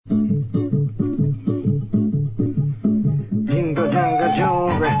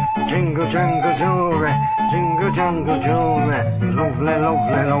Jingle jangle jewelry, jingle jangle jewelry, lovely,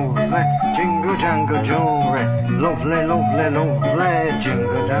 lovely, lovely. Jingle jangle jewelry, lovely, lovely, lovely.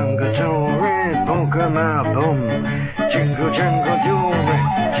 Jingle jangle jewelry, poker my bum. Jingle jangle jewelry,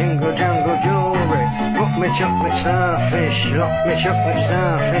 jingle jangle jewelry. Look me chocolate starfish, look me chocolate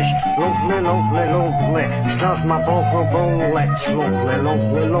starfish. Lovely, lovely, lovely. Stuff my bottle bullets, lovely,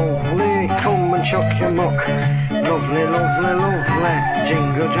 lovely, lovely. Come and chuck your muck, lovely, lovely, lovely.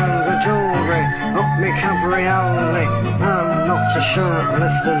 Jingle jangle jewelry, up me cabriolet. I'm not a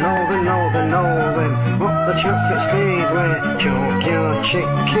shoplifter, Northern, Northern, Northern. Up the chocolate speedway, choke your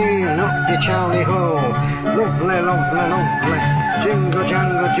chicken, up your Charlie Ho. Lovely, lovely, lovely. Jingle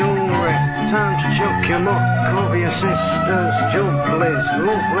jangle jewelry, time to chuck your muck over your sister's jubblies.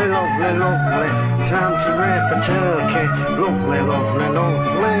 Lovely, lovely, lovely. Time to rape a turkey. Lovely, lovely,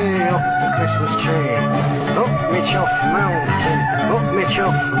 lovely. Up the Christmas tree, up me chuff mountain, up me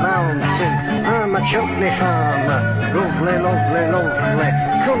chuff mountain. I'm a chutney farmer. Lovely, lovely, lovely.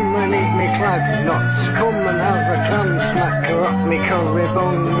 Come and eat me clag nuts. Come and have a clam smacker up me curry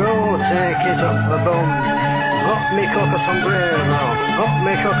bongo. Take it off the bum. Up me cocker sombrero, up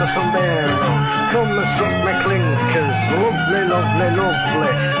me cocker sombrero. Come and suck me clinkers. Lovely, lovely,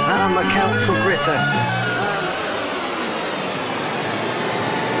 lovely. I'm a council gritter.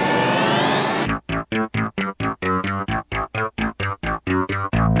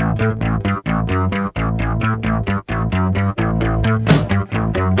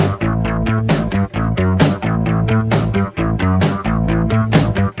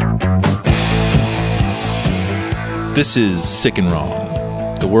 This is Sick and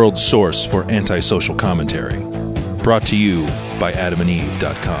Wrong, the world's source for antisocial commentary. Brought to you by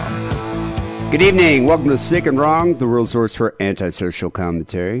adamandeve.com. Good evening. Welcome to Sick and Wrong, the world's source for antisocial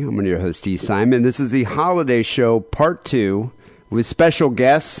commentary. I'm one of your hosts, Steve Simon. This is the holiday show, part 2, with special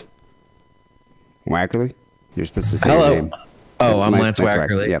guests. Wackerle? You're supposed to say Hello. your name. Oh, I'm Lance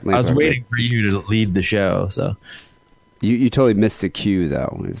Wackerle. Yeah, Lance I was Wackerle. waiting for you to lead the show, so. You totally missed the cue,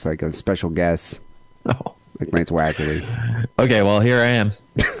 though. It was like a special guest, Oh. like Lance Wackerle. Okay, well, here I am.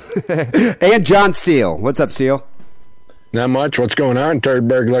 And John Steele. What's up, Steele? Not much. What's going on, turd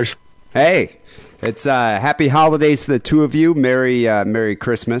burglars? Hey, it's happy holidays to the two of you. Merry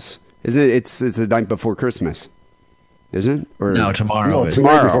Christmas. Isn't it? It's the night before Christmas, isn't it? Or No, tomorrow. No, it's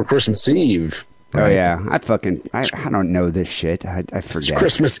Tomorrow. the night before Christmas Eve. Oh yeah, I don't know this shit. I forget. It's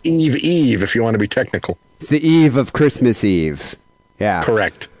Christmas Eve, if you want to be technical. It's the eve of Christmas Eve. Yeah.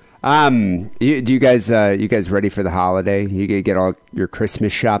 Correct. You guys ready for the holiday? You gonna get all your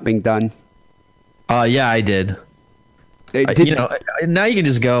Christmas shopping done? Yeah, I did. Now you can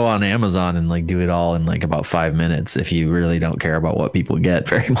just go on Amazon and like do it all in like about 5 minutes if you really don't care about what people get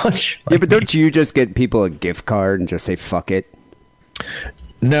very much. Yeah, but don't you just get people a gift card and just say fuck it?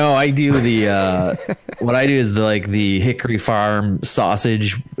 No, I do the what I do is the Hickory Farm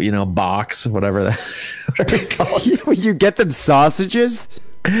sausage, box, whatever you call it. You get them sausages?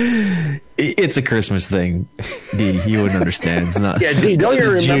 It's a Christmas thing, D. You wouldn't understand. It's not. Yeah, D, don't you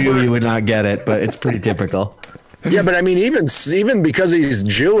remember? You would not get it, but it's pretty typical. Yeah, but I mean, even because he's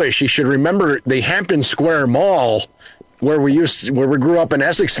Jewish, he should remember the Hampton Square Mall, where we grew up in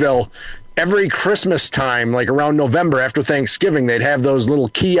Essexville. Every Christmas time, like around November after Thanksgiving, they'd have those little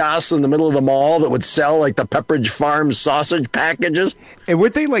kiosks in the middle of the mall that would sell like the Pepperidge Farm sausage packages. And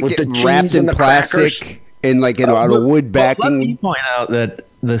would they like with get the wrapped cheese in and the plastic crackers? and like on a wood backing? Let me point out that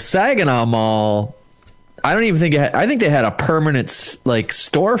the Saginaw Mall, I don't even think I think they had a permanent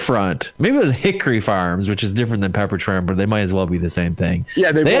storefront. Maybe it was Hickory Farms, which is different than Pepperidge Farm, but they might as well be the same thing.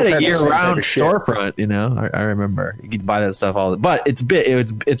 Yeah, they had both a the same type year-round of shit. storefront. I remember you could buy that stuff but it's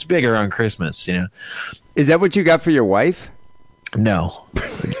big. It's bigger on Christmas. Is that what you got for your wife? No,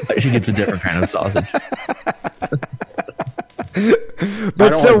 she gets a different kind of sausage. I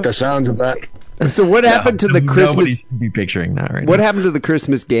don't like the sounds of that. So what happened to the Christmas? Nobody should be picturing that right What now. happened to the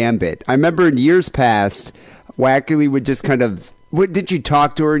Christmas gambit? I remember in years past, Wackerle would just kind of. What did you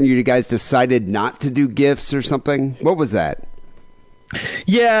talk to her and you guys decided not to do gifts or something? What was that?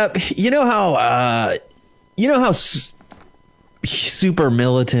 Yeah, you know how super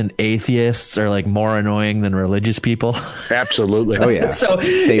militant atheists are like more annoying than religious people. Absolutely. Oh yeah. So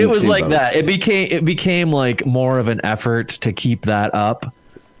it was like that. It became like more of an effort to keep that up,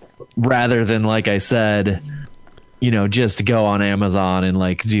 rather than, like I said, just go on Amazon and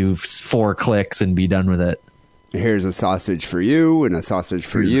like do 4 clicks and be done with it. Here's a sausage for you and a sausage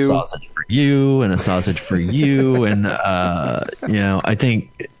for you. A sausage for you and a sausage for you, and I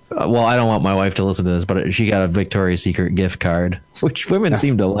think well, I don't want my wife to listen to this, but she got a Victoria's Secret gift card, which women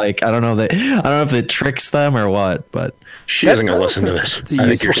seem to like. I don't know if it tricks them or what, but she isn't going to listen to this. I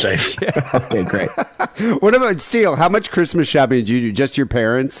think you're safe. Okay, great. What about Steele? How much Christmas shopping did you do? Just your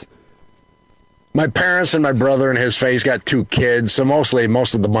parents? My parents and my brother and his face got 2 kids, so most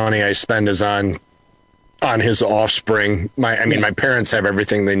of the money I spend is on his offspring. My parents have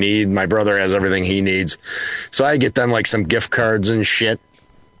everything they need. My brother has everything he needs. So I get them like some gift cards and shit.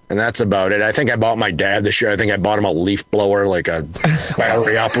 And that's about it. I think I bought my dad this year. I think I bought him a leaf blower, like a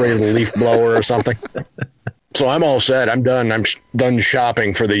battery operated leaf blower or something. So I'm all set. I'm done. I'm done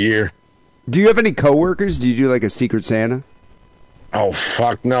shopping for the year. Do you have any coworkers? Do you do like a Secret Santa? Oh,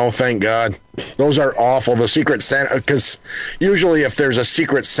 fuck no, thank God. Those are awful. The Secret Santa, because usually if there's a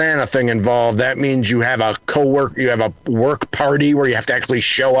Secret Santa thing involved, that means you have a work party where you have to actually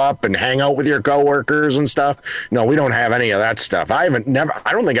show up and hang out with your coworkers and stuff. No, we don't have any of that stuff. I don't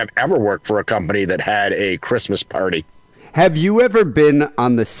think I've ever worked for a company that had a Christmas party. Have you ever been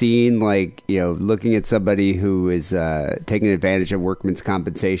on the scene, like, looking at somebody who is taking advantage of workman's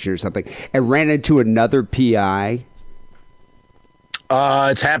compensation or something and ran into another PI?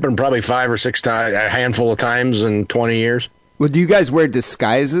 It's happened probably 5 or 6 times, a handful of times in 20 years. Well, do you guys wear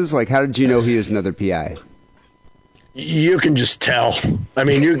disguises? Like, how did you know he was another PI? You can just tell. I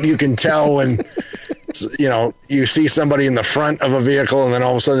mean, you can tell when, you see somebody in the front of a vehicle and then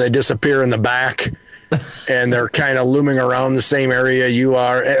all of a sudden they disappear in the back and they're kind of looming around the same area you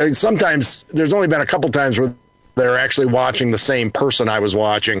are. And sometimes there's only been a couple times where they're actually watching the same person I was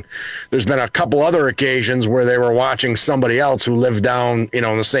watching. There's been a couple other occasions where they were watching somebody else who lived down, in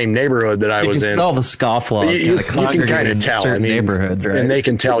the same neighborhood that I was in. You can smell the scofflaws. You can kind of tell. Neighborhoods, right? And they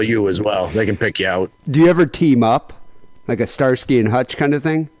can tell you as well. They can pick you out. Do you ever team up? Like a Starsky and Hutch kind of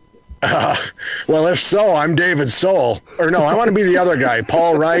thing? Well, if so, I'm David Soul. Or no, I want to be the other guy,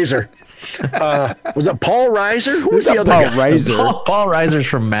 Paul Reiser. Was it Paul Reiser? Who was the other Paul guy? Reiser. Paul Reiser's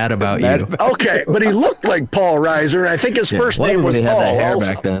from Mad About You. Okay, but he looked like Paul Reiser, and I think his first name was Paul. Had that hair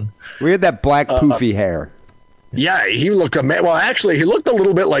also. back then. We had that black poofy hair. Yeah, he looked well. Actually, he looked a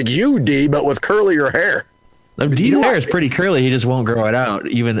little bit like you, D, but with curlier hair. D's hair is pretty curly. He just won't grow it out,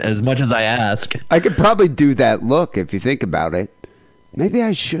 even as much as I ask. I could probably do that look if you think about it. Maybe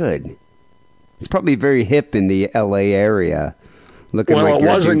I should. It's probably very hip in the L.A. area. Looking well, like it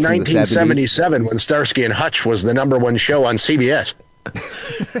was in from 1977 when Starsky and Hutch was the #1 show on CBS.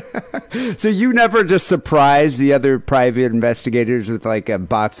 So you never just surprised the other private investigators with like a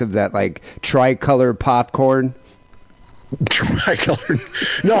box of that like tricolor popcorn? Tricolor?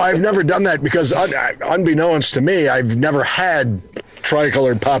 No, I've never done that because unbeknownst to me, I've never had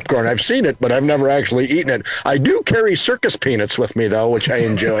tricolored popcorn. I've seen it, but I've never actually eaten it. I do carry circus peanuts with me, though, which I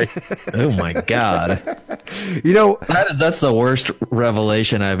enjoy. Oh, my God. That's the worst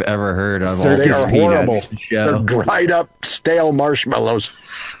revelation I've ever heard of. They are horrible. Show. They're dried up, stale marshmallows.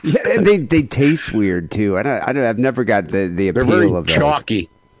 Yeah, and they taste weird, too. I've never got the appeal They're very of those. chalky.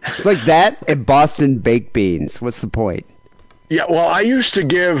 It's like that and Boston baked beans. What's the point? Yeah, well, I used to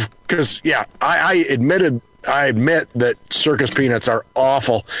give, because, I admit that circus peanuts are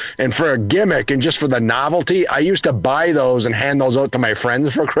awful. And for a gimmick and just for the novelty, I used to buy those and hand those out to my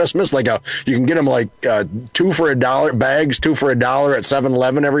friends for Christmas. You can get them like $2 for $1 bags, $2 for $1 at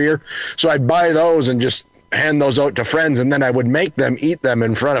 7-Eleven every year. So I'd buy those and just hand those out to friends, and then I would make them eat them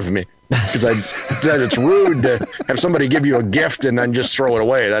in front of me. Because I said it's rude to have somebody give you a gift and then just throw it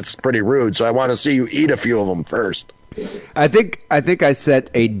away. That's pretty rude. So I want to see you eat a few of them first. I think I set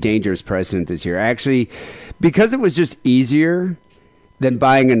a dangerous precedent this year. Actually, because it was just easier than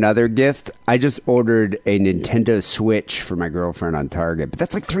buying another gift, I just ordered a Nintendo Switch for my girlfriend on Target. But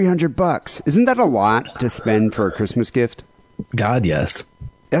that's like $300. Isn't that a lot to spend for a Christmas gift? God, yes.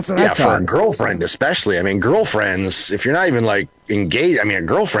 That's what I thought. For a girlfriend especially. I mean, girlfriends, if you're not even like engaged, I mean, a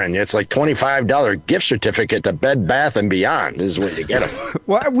girlfriend, it's like $25 gift certificate to Bed Bath & Beyond is what you get them.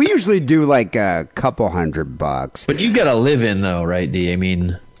 Well, we usually do like a couple $100. But you got to live in though, right, D? I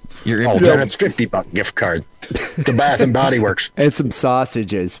mean, then it's $50 gift card to Bath & Body Works. And some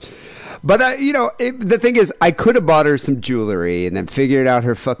sausages. But, the thing is, I could have bought her some jewelry and then figured out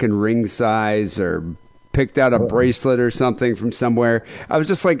her fucking ring size or picked out a bracelet or something from somewhere. I was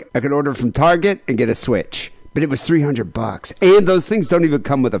just like, I could order from Target and get a Switch. But it was $300. And those things don't even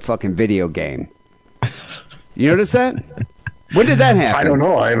come with a fucking video game. You notice that? When did that happen? I don't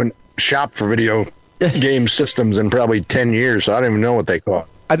know. I haven't shopped for video game systems in probably 10 years, so I don't even know what they cost.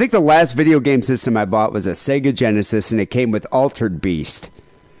 I think the last video game system I bought was a Sega Genesis, and it came with Altered Beast.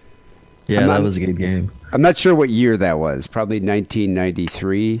 Yeah, that was a good game. I'm not sure what year that was. Probably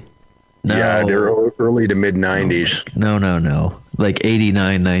 1993. No. Yeah, they're early to mid 90s. No. like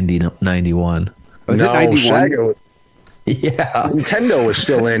 89, 90, 91. Was it 91? Sega, Yeah. Nintendo was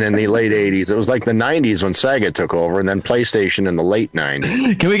still in the late 80s. It was like the 90s when Sega took over, and then PlayStation in the late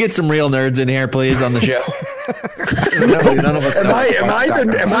 90s. Can we get some real nerds in here, please, on the show? None of us Am know. I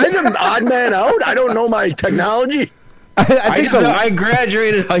the odd man out? I don't know my technology. I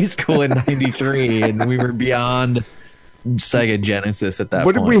graduated high school in 93, and we were beyond Sega Genesis at that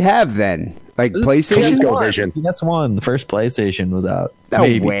What point. did we have then? Like PlayStation? ColecoVision. PS1, the first PlayStation was out. No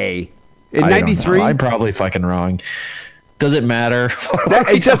Maybe. way. In I don't know. 93? I'm probably fucking wrong. Does it matter?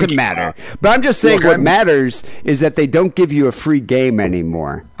 It doesn't matter. But I'm just saying Look, what matters is that they don't give you a free game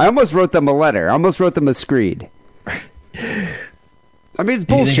anymore. I almost wrote them a letter. I almost wrote them a screed. I mean, it's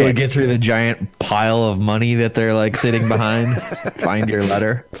Do you think I would bullshit. get through the giant pile of money that they're like sitting behind? Find your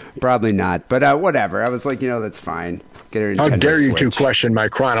letter. Probably not. But whatever. I was like, that's fine. Get a How Nintendo dare you to Switch. question my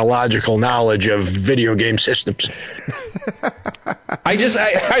chronological knowledge of video game systems?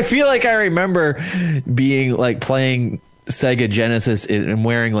 I feel like I remember being like playing Sega Genesis and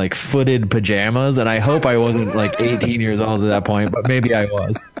wearing like footed pajamas, and I hope I wasn't like 18 years old at that point, but maybe I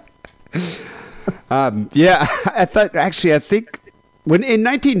was. Yeah, I think when in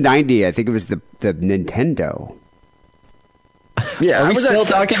 1990, I think it was the Nintendo. Yeah, Are we still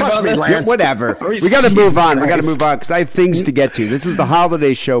talking trust about me, this? Lance. Whatever. Are we We got to move on. Christ. We got to move on because I have things to get to. This is the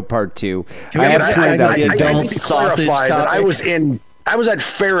holiday show part 2. we I have have a- planned out I- some I- I Adult need to sausage clarify that topic. I was at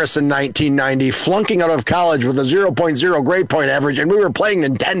Ferris in 1990, flunking out of college with a 0.0 grade point average, and we were playing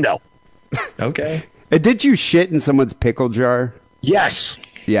Nintendo. Okay. Did you shit in someone's pickle jar? Yes.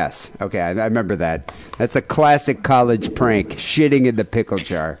 Yes. Okay, I remember that. That's a classic college prank, shitting in the pickle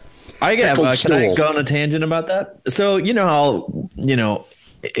jar. Can I stool. go on a tangent about that? So, you know how,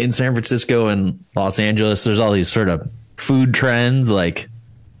 in San Francisco and Los Angeles, there's all these sort of food trends, like,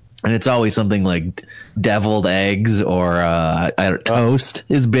 and it's always something like deviled eggs or toast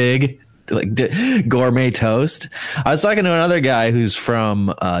is big, like gourmet toast. I was talking to another guy who's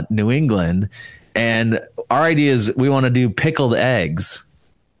from New England, and our idea is we want to do pickled eggs.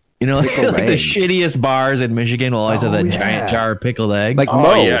 Pickled like the eggs. shittiest bars in Michigan will always have that yeah. giant jar of pickled eggs. Like Oh,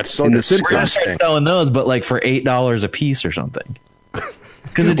 Mo yeah, it's so in The disgusting. Simpsons. They're selling those, but like for $8 a piece or something.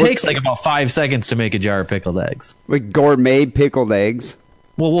 Because it takes like about 5 seconds to make a jar of pickled eggs. Like gourmet pickled eggs.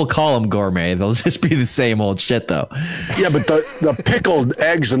 Well, we'll call them gourmet. They'll just be the same old shit, though. Yeah, but the pickled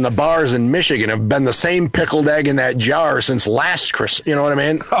eggs in the bars in Michigan have been the same pickled egg in that jar since last Christmas. You know what I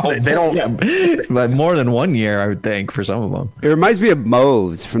mean? They don't. Yeah, but more than 1 year, I would think, for some of them. It reminds me of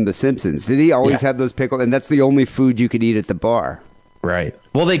Moe's from The Simpsons. Did he always have those pickled? And that's the only food you could eat at the bar. Right.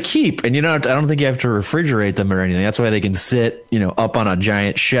 Well, they keep, and I don't think you have to refrigerate them or anything. That's why they can sit, up on a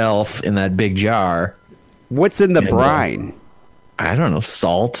giant shelf in that big jar. What's in the Yeah, brine? I don't know,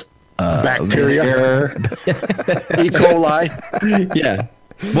 salt, Bacteria. vinegar. E. coli. Yeah.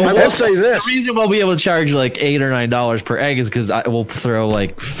 I will say this. The reason we'll be able to charge like $8 or $9 per egg is because we'll throw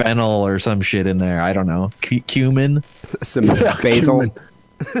like fennel or some shit in there. I don't know, cumin. Some basil.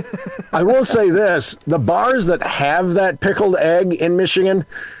 I will say this: the bars that have that pickled egg in Michigan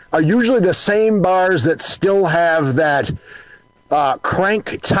are usually the same bars that still have that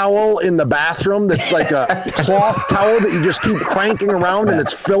crank towel in the bathroom. That's like a cloth towel that you just keep cranking around, and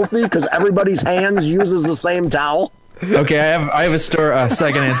it's filthy because everybody's hands uses the same towel. Okay, I have a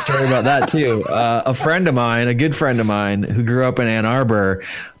secondhand story about that too. A friend of mine, a good friend of mine, who grew up in Ann Arbor.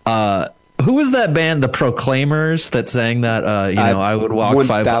 Who was that band, the Proclaimers, that sang that? I would walk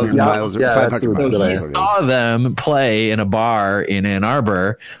 1,000 500 miles or Yeah, that's 500 the miles. good He saw them play in a bar in Ann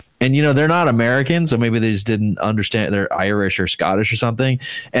Arbor, and they're not American, so maybe they just didn't understand. They're Irish or Scottish or something.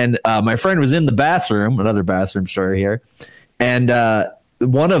 And my friend was in the bathroom, another bathroom story here, and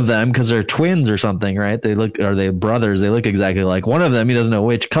one of them, because they're twins or something, right? They're brothers. They look exactly like one of them. He doesn't know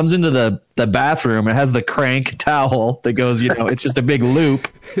which. Comes into the bathroom and has the crank towel that goes, it's just a big loop.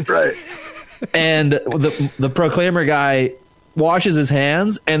 Right. And the Proclaimer guy washes his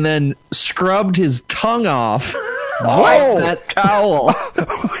hands and then scrubbed his tongue off Oh. with that towel.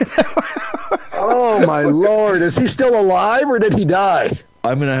 Oh my lord! Is he still alive or did he die?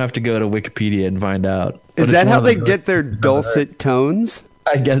 I'm gonna have to go to Wikipedia and find out. But Is it's that one how of they the- get their dulcet tones?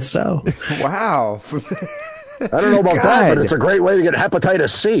 I guess so. Wow. I don't know about that, God. but it's a great way to get hepatitis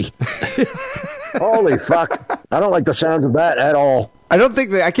C. Holy fuck! I don't like the sounds of that at all. I don't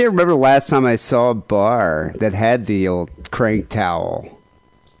think I can't remember the last time I saw a bar that had the old crank towel.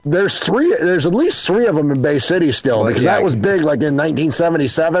 There's at least three of them in Bay City still, Well, because yeah. that was big like in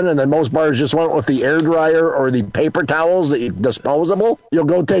 1977, and then most bars just went with the air dryer or the paper towels that you disposable. You'll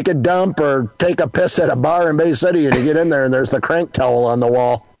go take a dump or take a piss at a bar in Bay City and you get in there and there's the crank towel on the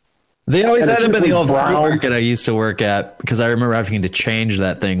wall. They always And had it's them in the usually old flea brown. market I used to work at, because I remember having to change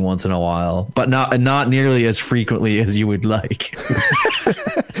that thing once in a while, but not nearly as frequently as you would like.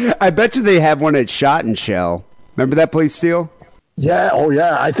 I bet you they have one at Shot and Shell. Remember that place, Steele? Yeah, oh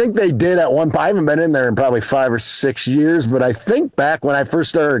yeah. I think they did at one point. I haven't been in there in probably 5 or 6 years, but I think back when I first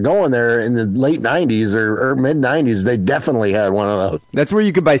started going there in the late 90s or mid 90s, they definitely had one of those. That's where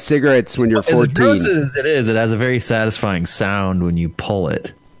you could buy cigarettes when you're As 14. gross as it is, it has a very satisfying sound when you pull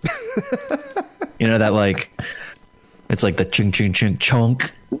it. You know that, like, it's like the ching ching ching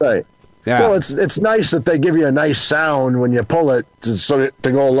chunk. Right. Yeah. Well, it's nice that they give you a nice sound when you pull it to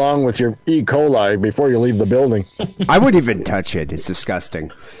go along with your E. coli before you leave the building. I wouldn't even touch it. It's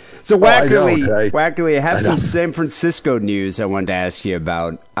disgusting. So I know, Wackerle, right? Wackerle, I have some San Francisco news I wanted to ask you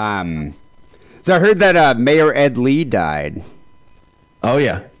about. So I heard that Mayor Ed Lee died. Oh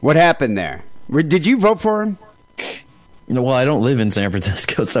yeah. What happened there? Did you vote for him? Well, I don't live in San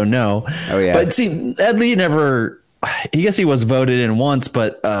Francisco, so no. Oh, yeah. But see, Ed Lee never. I guess he was voted in once,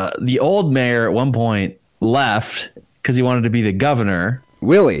 but the old mayor at one point left because he wanted to be the governor.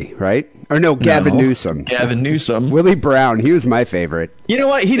 Willie, right? Or no, Gavin Newsom. Gavin Newsom. Willie Brown. He was my favorite. You know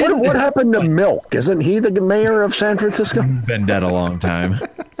what? He didn't. What happened to Milk? Isn't he the mayor of San Francisco? Been dead a long time.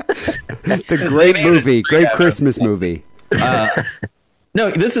 It's a great movie. Great Christmas movie. No,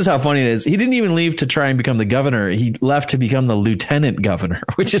 this is how funny it is. He didn't even leave to try and become the governor. He left to become the lieutenant governor,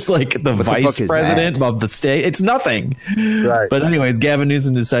 which is like the vice fuck is president that? of the state. It's nothing. Right. But anyways, Gavin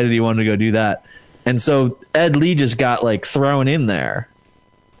Newsom decided he wanted to go do that. And so Ed Lee just got like thrown in there.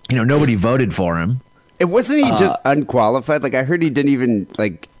 You know, nobody voted for him. It wasn't he just unqualified? Like I heard he didn't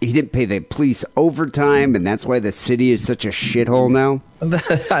pay the police overtime, and that's why the city is such a shithole now.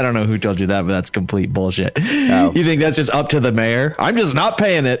 I don't know who told you that, but that's complete bullshit. Oh. You think that's just up to the mayor? I'm just not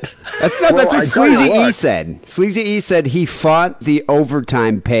paying it. That's Well, what I tell you Sleazy E what. said. Sleazy E said he fought the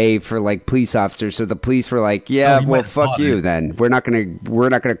overtime pay for like police officers, so the police were like, "Yeah, he well, might have fuck fought you it. then. We're not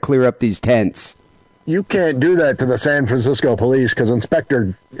gonna clear up these tents." You can't do that to the San Francisco police because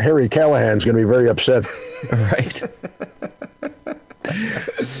Inspector Harry Callahan's going to be very upset. Right.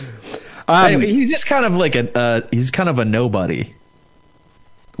 Anyway, he's just kind of like he's kind of a nobody.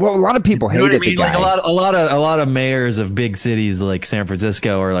 Well, a lot of people You know what I hated the mean? guy. Like a lot of mayors of big cities like San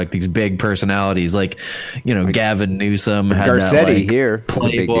Francisco are like these big personalities. Like, you know, Gavin Newsom had that Garcetti like here is a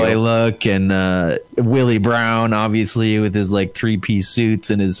big Playboy deal. look, and Willie Brown, obviously, with his like 3-piece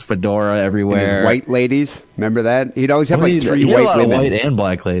suits and his fedora And everywhere. his white ladies, remember that? He'd always have Well, like he- 3 he had a white lot women. of white and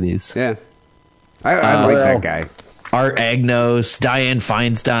black ladies. Yeah, I like well, that guy. Art Agnos, Dianne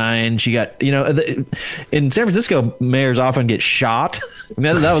Feinstein. She got, you know, in San Francisco, mayors often get shot.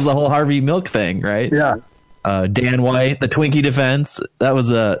 That was the whole Harvey Milk thing, right? Yeah. Dan White, the Twinkie defense. That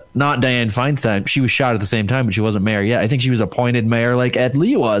was not Dianne Feinstein. She was shot at the same time, but she wasn't mayor yet. I think she was appointed mayor like Ed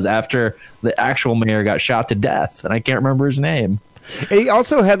Lee was after the actual mayor got shot to death, and I can't remember his name. He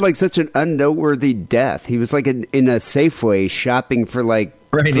also had like such an unnoteworthy death. He was like in a Safeway shopping for like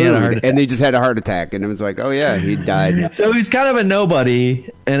Right, food, he had a heart attack. and he just had a heart attack, and it was like, oh yeah, he died. So he's kind of a nobody,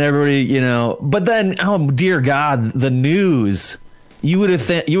 and everybody, you know. But then, oh dear God, the news. You would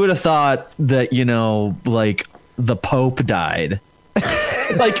have thought that, you know, like the Pope died.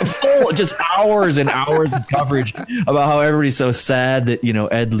 Like full, just hours and hours of coverage about how everybody's so sad that, you know,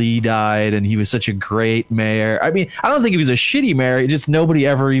 Ed Lee died and he was such a great mayor. I mean, I don't think he was a shitty mayor. Just nobody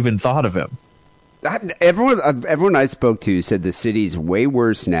ever even thought of him. Everyone I spoke to said the city's way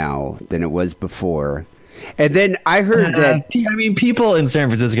worse now than it was before. And then I heard that I mean, people in San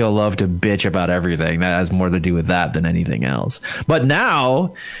Francisco love to bitch about everything. That has more to do with that than anything else. But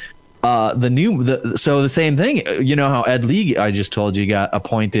now, so the same thing. You know how Ed Lee, I just told you, got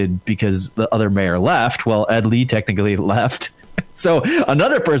appointed because the other mayor left. Well, Ed Lee technically left. So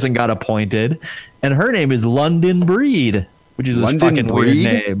another person got appointed, and her name is London Breed, which is a London fucking weird Breed?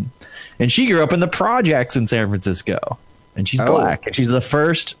 name. And she grew up in the projects in San Francisco, and she's black, and she's the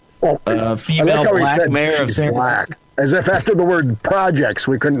first female how he black said mayor of she's San black. Francisco. As if after the word projects,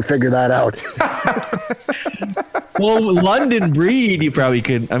 we couldn't figure that out. Well, London Breed, you probably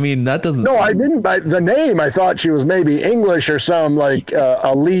could. I mean, that doesn't. No, I didn't. By the name, I thought she was maybe English or some like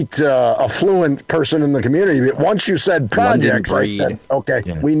elite, affluent person in the community. But once you said projects, I Breed. said, okay,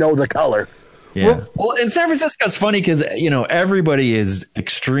 Yeah. we know the color. Yeah. Well, in San Francisco, it's funny because, you know, everybody is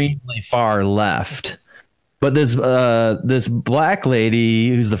extremely far left. But this black lady,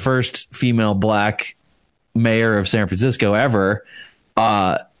 who's the first female black mayor of San Francisco ever,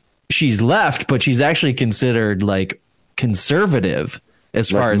 she's left, but she's actually considered like conservative. as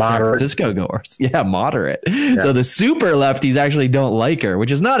far as San Francisco goes. Yeah, moderate. Yeah. So the super lefties actually don't like her,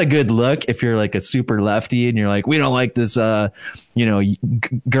 which is not a good look if you're like a super lefty and you're like, we don't like this, girl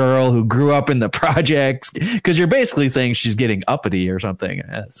who grew up in the projects, because you're basically saying she's getting uppity or something,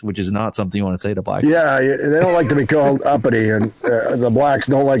 which is not something you want to say to black people. Yeah, they don't like to be called uppity, and the blacks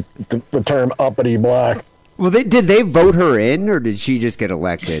don't like the term uppity black. Well, did they vote her in, or did she just get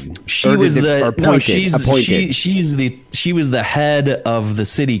elected? She was appointed. She was the head of the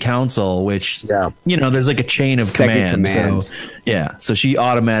city council, which there's like a chain of command. So so she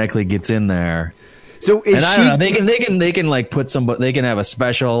automatically gets in there. So I don't know, they can like put they can have a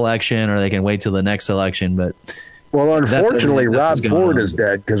special election, or they can wait till the next election, but. Well, unfortunately, Rob Ford is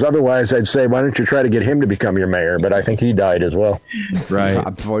dead, because otherwise I'd say, why don't you try to get him to become your mayor? But I think he died as well. Right.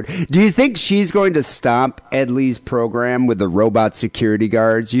 Rob Ford. Do you think she's going to stop Ed Lee's program with the robot security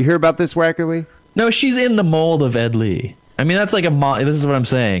guards? You hear about this, Wackerle? No, she's in the mold of Ed Lee. I mean, that's like this is what I'm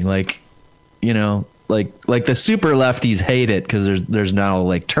saying. Like, like the super lefties hate it because there's now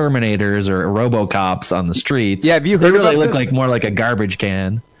like Terminators or RoboCops on the streets. Yeah, have you heard they really about look this? like more like a garbage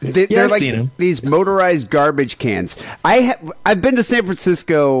can. They're I've like seen them. These motorized garbage cans. I've been to San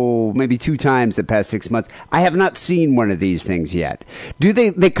Francisco maybe 2 times the past 6 months. I have not seen one of these things yet. Do they?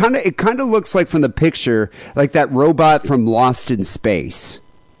 It kind of looks like from the picture like that robot from Lost in Space.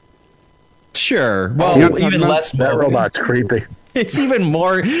 Sure. Well, even less. That robot's creepy. It's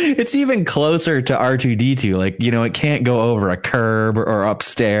even closer to R2D2. Like, it can't go over a curb or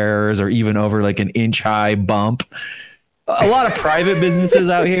upstairs or even over like an inch high bump. A lot of private businesses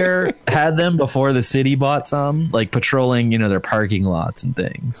out here had them before the city bought some, like patrolling, their parking lots and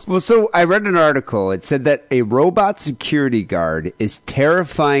things. Well, so I read an article. It said that a robot security guard is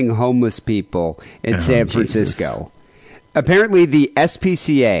terrifying homeless people in San Francisco. Apparently, the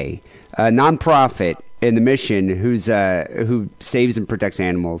SPCA, a nonprofit in the Mission who saves and protects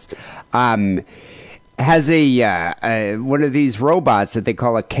animals, has a one of these robots that they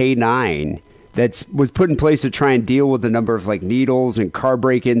call a K9 that was put in place to try and deal with the number of like needles and car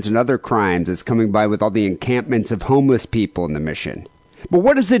break-ins and other crimes that's coming by with all the encampments of homeless people in the Mission. But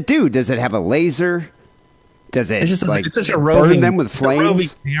what does it do? Does it have a laser? Does it it's just a burn them with flames? A roving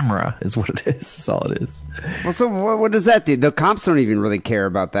camera is what it is. That's all it is. Well, so what does that do? The cops don't even really care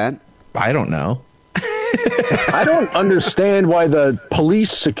about that. I don't know. I don't understand why the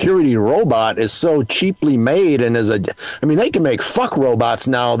police security robot is so cheaply made and they can make fuck robots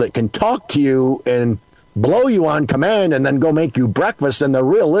now that can talk to you and blow you on command and then go make you breakfast, and they're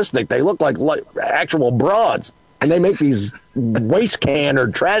realistic. They look like actual broads, and they make these waste can or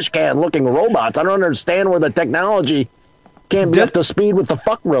trash can looking robots. I don't understand where the technology can't be up to speed with the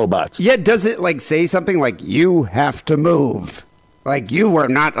fuck robots. Yeah, does it like say something like, you have to move? Like, you are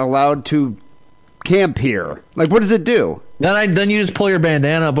not allowed to camp here. Like, what does it do? Then you just pull your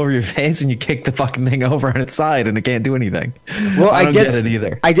bandana up over your face and you kick the fucking thing over on its side and it can't do anything. Well, I don't get it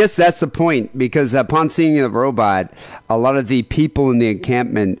either. I guess that's the point, because upon seeing the robot, a lot of the people in the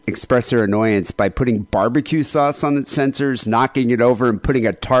encampment express their annoyance by putting barbecue sauce on its sensors, knocking it over, and putting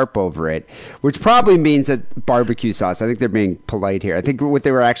a tarp over it, which probably means that barbecue sauce, I think they're being polite here. I think what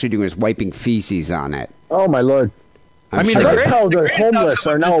they were actually doing is wiping feces on it. Oh, my Lord. I like how the homeless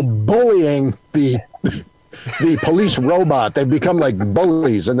are now bullying the police robot. They've become like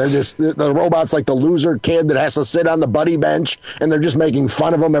bullies, and they're just the robot's like the loser kid that has to sit on the buddy bench, and they're just making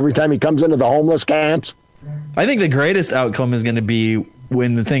fun of him every time he comes into the homeless camps. I think the greatest outcome is going to be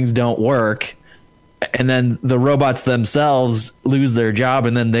when the things don't work, and then the robots themselves lose their job,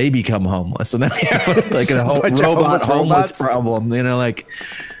 and then they become homeless, and then we have like a whole homeless problem. Like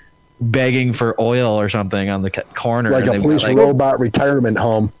begging for oil or something on the corner, like a police robot retirement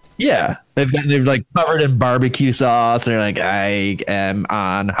home. Yeah, they're like covered in barbecue sauce, and they're like, I am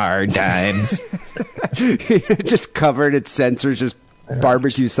on hard times. Just covered its sensors, just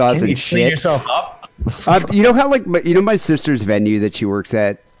barbecue sauce Can and you shit. clean yourself up? You know how my sister's venue that she works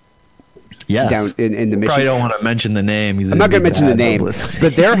at. Yes. Down in the Mission. Probably don't want to mention the name. I'm not going to mention the name,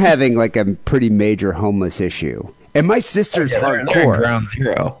 but they're having like a pretty major homeless issue, and my sister's hardcore. They're in ground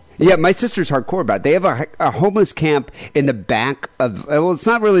zero. Yeah, my sister's hardcore about it. They have a homeless camp in the back of, well, it's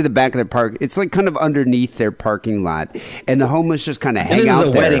not really the back of their park. It's like kind of underneath their parking lot. And the homeless just kind of hang out there. This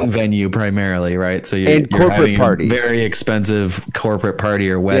is a wedding venue primarily, right? So you're corporate having parties. A very expensive corporate party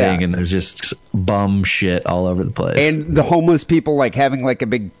or wedding, and there's just bum shit all over the place. And the homeless people like having like a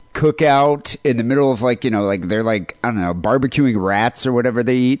big cookout in the middle of like, they're like, I don't know, barbecuing rats or whatever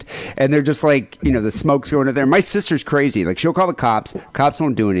they eat. And they're just like, the smoke's going in there. My sister's crazy. Like, she'll call the cops. Cops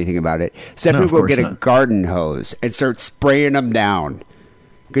won't do anything about it. Stephanie will get a garden hose and start spraying them down.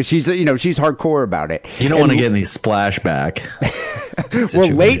 because she's hardcore about it. You don't want to get any splashback. Well,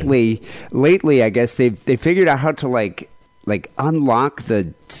 lately, I guess they figured out how to like unlock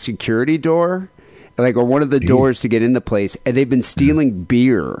the security door, or one of the doors to get in the place, and they've been stealing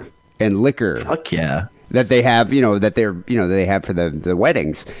beer and liquor. Fuck yeah. That they have, they have for the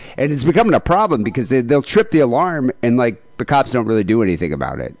weddings, and it's becoming a problem because they'll trip the alarm, and the cops don't really do anything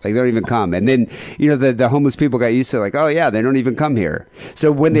about it. They don't even come, and then the homeless people got used to oh yeah, they don't even come here.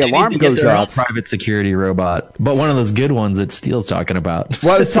 So when the alarm goes off, private security robot, but one of those good ones that Steele's talking about.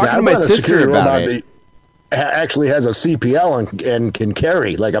 Well, I was talking to my sister about it. Actually has a CPL and can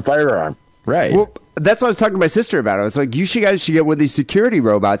carry a firearm. Right. Well, that's what I was talking to my sister about. I was like, you guys should get one of these security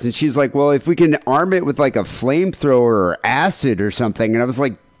robots. And she's like, well, if we can arm it with a flamethrower or acid or something. And I was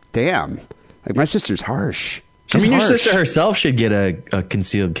like, damn, my sister's harsh. Your sister herself should get a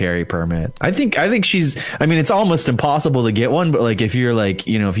concealed carry permit. I think it's almost impossible to get one, but if you're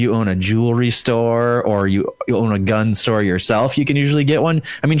if you own a jewelry store or you own a gun store yourself, you can usually get one.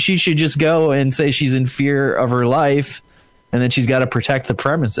 She should just go and say she's in fear of her life, and then she's got to protect the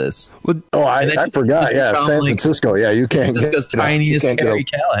premises. Well, I forgot. Yeah, San Francisco. Yeah, you can't. Francisco's tiniest Carrie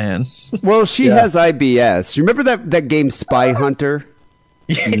Callahan. Well, she has IBS. You remember that game Spy Hunter?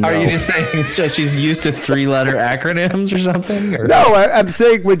 No. Are you just saying it's just she's used to 3-letter acronyms or something? Or? No, I'm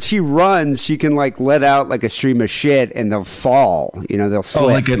saying when she runs, she can let out a stream of shit and they'll fall. They'll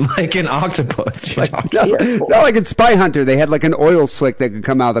slip. Oh, like an octopus. No, like in Spy Hunter, they had an oil slick that could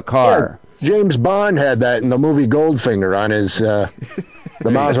come out of the car. Yeah, James Bond had that in the movie Goldfinger on his the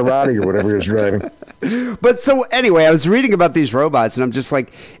Maserati or whatever he was driving. But so anyway, I was reading about these robots, and I'm just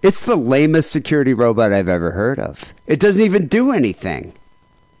it's the lamest security robot I've ever heard of. It doesn't even do anything.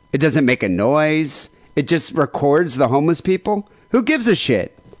 It doesn't make a noise. It just records the homeless people. Who gives a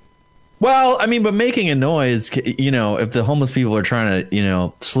shit? Well, but making a noise, if the homeless people are trying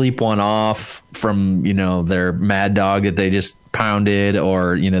to, sleep one off from, their mad dog that they just pounded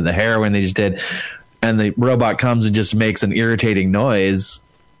or, the heroin they just did, and the robot comes and just makes an irritating noise,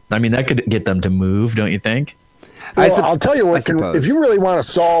 that could get them to move, don't you think? Well, I'll tell you what, if you really want to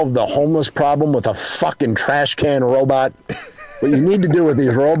solve the homeless problem with a fucking trash can robot, what you need to do with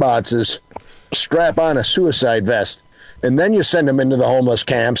these robots is strap on a suicide vest, and then you send them into the homeless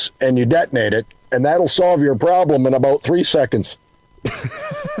camps, and you detonate it, and that'll solve your problem in about 3 seconds.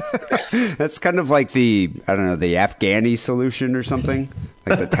 That's kind of like the Afghani solution or something,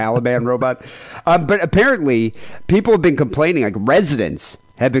 like the Taliban robot. But apparently, people have been complaining, residents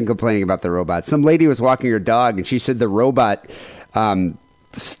have been complaining about the robot. Some lady was walking her dog, and she said the robot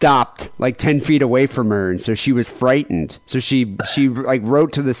stopped 10 feet away from her, and so she was frightened, so she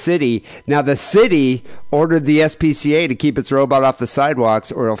wrote to the city. Now the city ordered the SPCA to keep its robot off the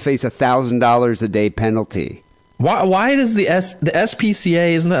sidewalks, or it'll face $1,000 a day penalty. Why does the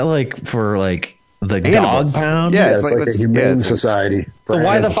SPCA, isn't that for the animals. Dog pound? Yeah, it's like a humane society. So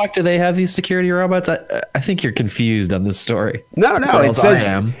why the fuck do they have these security robots? I think you're confused on this story. No.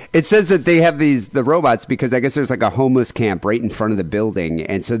 It says that they have the robots because I guess there's a homeless camp right in front of the building,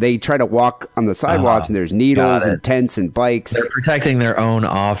 and so they try to walk on the sidewalks, and there's needles and tents and bikes. They're protecting their own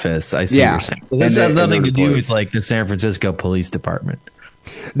office. I see what you're saying. This has nothing to do with the San Francisco Police Department.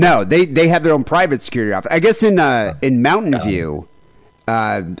 No, they have their own private security office. I guess in Mountain View.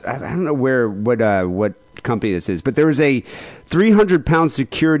 I don't know what company this is, but there was a 300-pound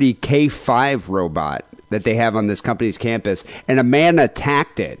security K5 robot that they have on this company's campus, and a man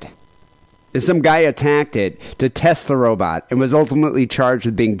attacked it. And some guy attacked it to test the robot and was ultimately charged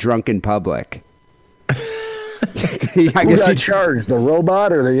with being drunk in public. Who got charged, the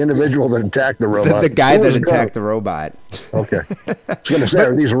robot or the individual that attacked the robot? The guy that attacked the robot. Okay. I was going to say,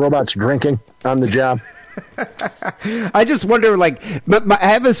 are these robots drinking on the job? I just wonder, I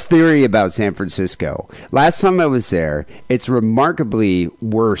have this theory about San Francisco. Last time I was there, it's remarkably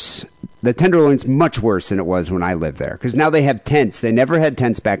worse. The Tenderloin's much worse than it was when I lived there, because now they have tents. They never had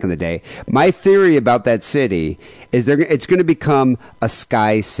tents back in the day. My theory about that city is it's going to become a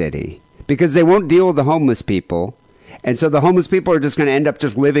sky city, because they won't deal with the homeless people. And so the homeless people are just going to end up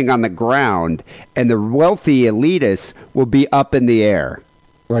just living on the ground, and the wealthy elitists will be up in the air.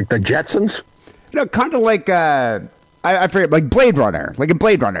 Like the Jetsons? No, kind of like I forget, like Blade Runner. Like in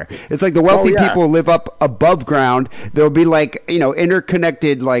Blade Runner, it's like the wealthy people live up above ground. There'll be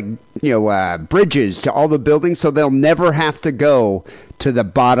interconnected bridges to all the buildings, so they'll never have to go to the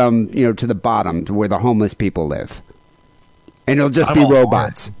bottom, to where the homeless people live, and it'll just be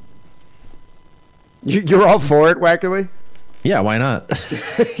robots. You're all for it, Wackerle? Yeah, why not?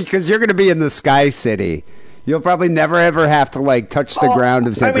 Because you're going to be in the Sky City. You'll probably never ever have to touch the ground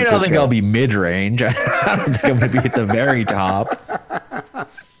of San Francisco. I don't think I'll be mid-range. I don't think I'm going to be at the very top.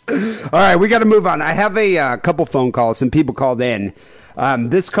 All right, we got to move on. I have a couple phone calls. Some people called in.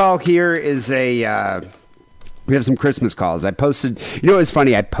 This call here is a. We have some Christmas calls. I posted. You know, it's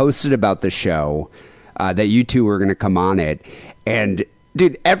funny. I posted about the show that you two were going to come on it, and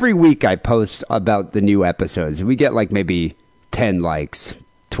dude, every week I post about the new episodes. We get like maybe 10 likes,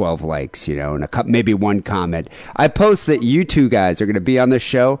 12 likes, you know, and maybe one comment. I post that you two guys are going to be on the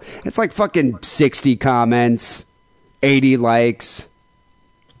show. It's like fucking 60 comments, 80 likes.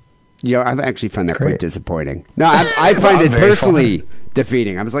 You know, I've actually found that quite disappointing. No, I find it personally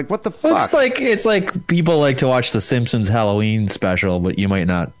defeating. I was like, what the fuck? It's like people like to watch the Simpsons Halloween special, but you might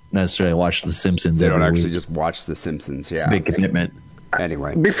not necessarily watch the Simpsons. They don't actually just watch the Simpsons. Yeah, it's a big commitment.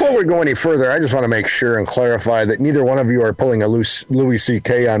 Anyway, before we go any further, I just want to make sure and clarify that neither one of you are pulling a Louis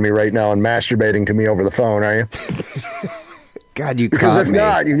C.K. on me right now and masturbating to me over the phone, are you? God, you because caught if me.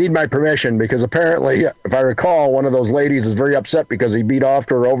 not, you need my permission. Because apparently, if I recall, one of those ladies is very upset because he beat off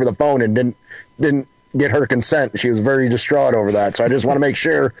to her over the phone and didn't get her consent. She was very distraught over that. So I just want to make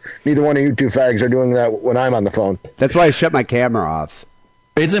sure neither one of you two fags are doing that when I'm on the phone. That's why I shut my camera off.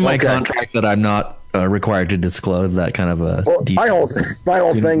 It's in my contract that I'm not required to disclose that kind of a. Well, my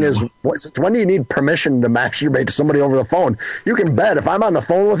whole thing is, when do you need permission to masturbate to somebody over the phone? You can bet if I'm on the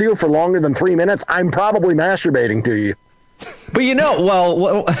phone with you for longer than 3 minutes, I'm probably masturbating to you. But you know,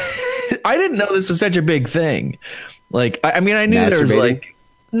 well, I didn't know this was such a big thing. Like, I mean, I knew there was like,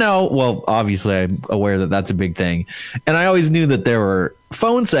 no, well, obviously I'm aware that that's a big thing. And I always knew that there were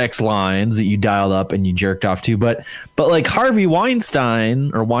phone sex lines that you dialed up and you jerked off to. But like Harvey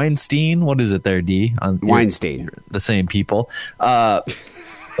Weinstein or Weinstein, what is it there, D? Weinstein. The same people.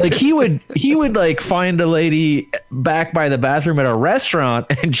 Like he would like find a lady back by the bathroom at a restaurant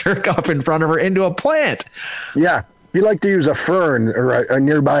and jerk off in front of her into a plant. Yeah. You like to use a fern or a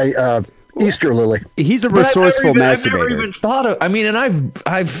nearby Easter lily. He's a resourceful masturbator. I've never even thought of. I mean, and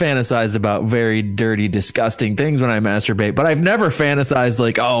I've fantasized about very dirty, disgusting things when I masturbate, but I've never fantasized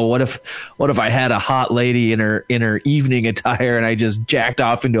like, oh, what if I had a hot lady in her evening attire and I just jacked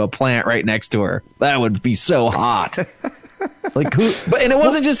off into a plant right next to her? That would be so hot. Like who? But and it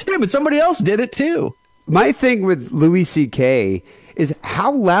wasn't just him; but somebody else did it too. My thing with Louis C.K. is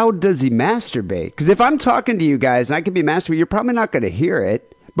how loud does he masturbate? Because if I'm talking to you guys and I could be masturbating, you're probably not going to hear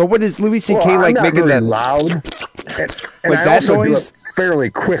it. But what is Louis C.K. like making that loud? And like I that also noise? do it fairly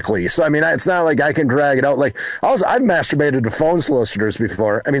quickly. So I mean, it's not like I can drag it out. Like I've masturbated to phone solicitors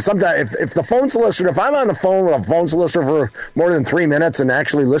before. I mean, sometimes if the phone solicitor, if I'm on the phone with a phone solicitor for more than 3 minutes and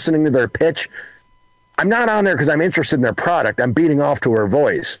actually listening to their pitch, I'm not on there because I'm interested in their product. I'm beating off to her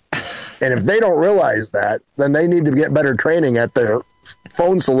voice. And if they don't realize that, then they need to get better training at their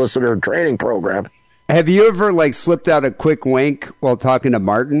phone solicitor training program. Have you ever like slipped out a quick wink while talking to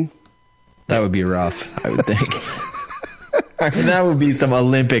Martin? That would be rough, I would think. I mean, that would be some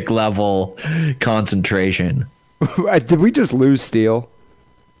Olympic level concentration. Did we just lose Steele?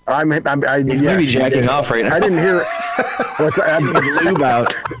 He's maybe jacking off right now. I didn't hear. What's lube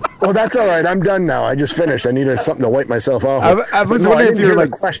out? Well, that's all right. I'm done now. I just finished. I needed something to wipe myself off. I was wondering if you're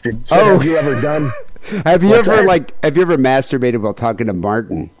like question. So have you ever done? Have you ever masturbated while talking to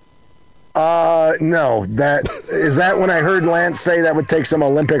Martin? No. Is that when I heard Lance say that would take some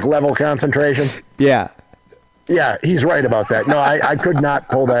Olympic level concentration? Yeah. Yeah, he's right about that. No, I could not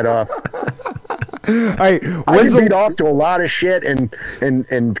pull that off. I can beat off to a lot of shit and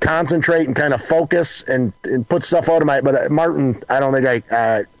concentrate and kind of focus and put stuff out of my. But Martin, I don't think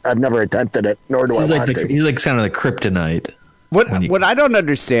I've never attempted it, nor do I want to. He's like kind of the kryptonite. What I don't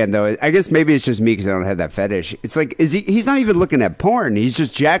understand though, I guess maybe it's just me because I don't have that fetish. It's like he's not even looking at porn. He's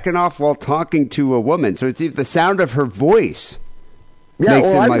just jacking off while talking to a woman. So it's the sound of her voice. Yeah, makes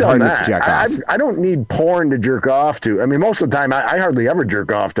well, him I've done hard that. to jack off. I don't need porn to jerk off to. I mean, most of the time, I hardly ever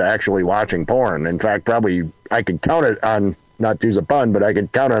jerk off to actually watching porn. In fact, probably I could count it on, not to use a pun, but I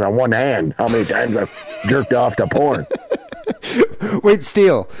could count it on one hand how many times I've jerked off to porn. Wait,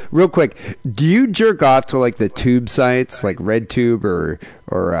 Steele, real quick. Do you jerk off to like the tube sites, like RedTube or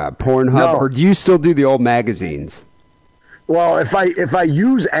Pornhub, No. or do you still do the old magazines? Well, if I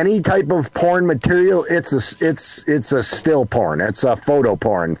use any type of porn material, it's a still porn. It's a photo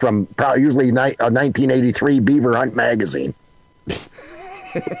porn from probably usually a 1983 Beaver Hunt magazine.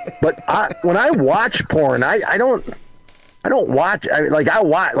 But when I watch porn, I don't watch. I'll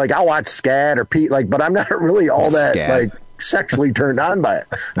watch Scat or Pete, but I'm not really all that Scat. Sexually turned on by it.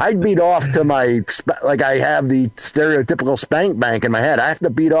 I'd beat off to my I have the stereotypical spank bank in my head. I have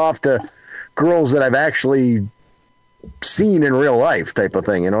to beat off to girls that I've actually seen in real life, type of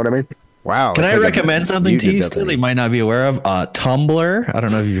thing. You know what I mean? Wow. Can it's I like a recommend something to you YouTube still thing. you might not be aware of? Tumblr. I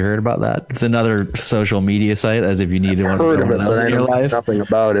don't know if you've heard about that. It's another social media site, as if you needed one Heard of it, but I in your know life. nothing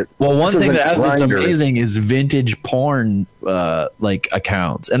about it. Well, one This thing isn't that has that's Grindr. amazing is vintage porn like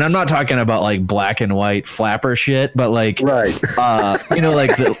accounts. And I'm not talking about like black and white flapper shit, but like Right. you know,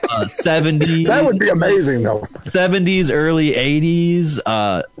 like the 70s. That would be amazing, though. 70s, early 80s.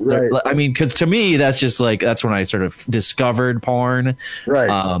 Right. I mean, because to me, that's when I sort of discovered porn.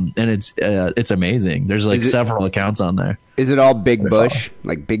 Right. And it's amazing. There's like several accounts on there. Is it all Big Bush?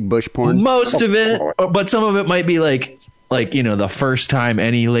 Like Big Bush porn? Most of it, but some of it might be like you know, the first time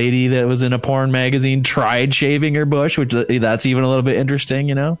any lady that was in a porn magazine tried shaving her bush, which that's even a little bit interesting,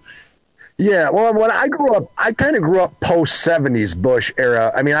 you know. Yeah, well, when I grew up, I kind of grew up post 70s Bush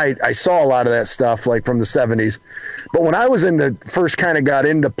era. I mean, I saw a lot of that stuff like from the 70s. But when I was first kind of got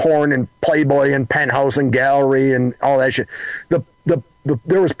into porn and Playboy and Penthouse and Gallery and all that shit,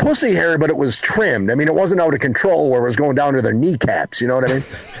 there was pussy hair, but it was trimmed. I mean, it wasn't out of control where it was going down to their kneecaps. You know what I mean?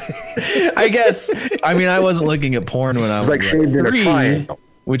 I guess. I mean, I wasn't looking at porn when I was like shaved in a 3, triangle.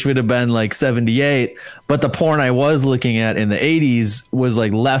 which would have been like 78. But the porn I was looking at in the 80s was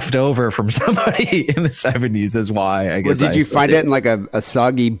like left over from somebody in the 70s. Is why I guess. Well, did you find it in like a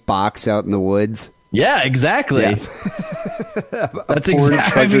soggy box out in the woods? Yeah, exactly. Yeah. That's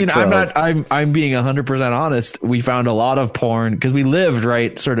exactly. I mean, I'm being 100% honest. We found a lot of porn because we lived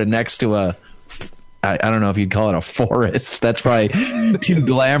right sort of next to I don't know if you'd call it a forest. That's probably too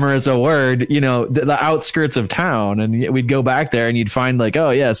glamorous a word. You know, the outskirts of town, and we'd go back there, and you'd find like,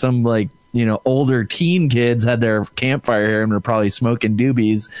 oh yeah, some like, you know, older teen kids had their campfire here and were probably smoking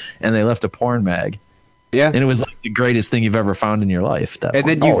doobies, and they left a porn mag. Yeah. And it was like the greatest thing you've ever found in your life. And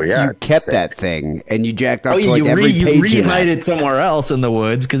then you kept that thing and you jacked off to you like every you page. You rehide it somewhere else in the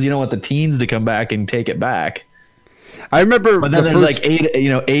woods because you don't want the teens to come back and take it back. I remember, but then there's like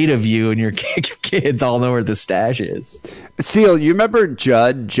 8 of you, and your kids all know where the stash is. Steele, you remember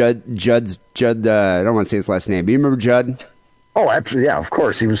Judd? I don't want to say his last name, but you remember Judd? Oh, absolutely. Yeah, of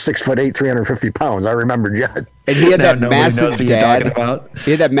course. He was 6'8", 350 pounds. I remember Judd. And he had that massive dad. About.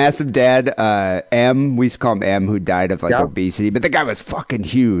 He had that massive dad, M. We used to call him M, who died of like obesity. But the guy was fucking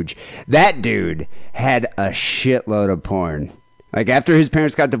huge. That dude had a shitload of porn. Like after his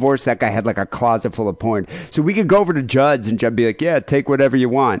parents got divorced, that guy had like a closet full of porn. So we could go over to Judd's and Judd be like, "Yeah, take whatever you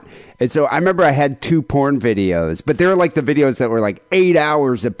want." And so I remember I had 2 porn videos, but they were like the videos that were like 8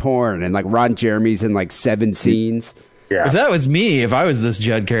 hours of porn and like Ron Jeremy's in like 7 scenes. Yeah. If that was me, if I was this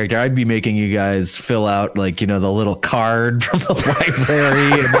Judd character, I'd be making you guys fill out like, you know, the little card from the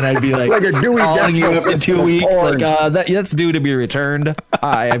library, and then I'd be like a Dewey calling you Decimal up in 2 weeks, porn. like that's due to be returned.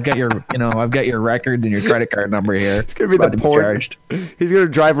 Hi, I've got your records and your credit card number here. It's gonna be the porn. He's gonna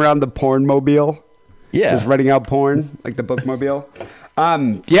drive around the porn mobile. Yeah, just renting out porn like the bookmobile.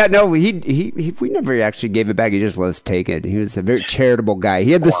 Yeah, no, we never actually gave it back. He just let us take it. He was a very charitable guy.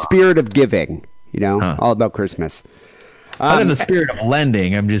 He had the spirit of giving. You know, all about Christmas. Not in the spirit of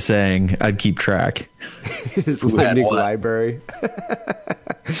lending. I'm just saying I'd keep track. His lending library.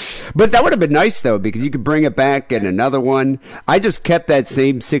 But that would have been nice, though, because you could bring it back and another one. I just kept that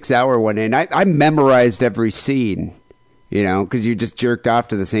same 6-hour one, and I memorized every scene, you know, because you just jerked off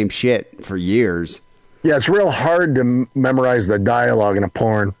to the same shit for years. Yeah, it's real hard to memorize the dialogue in a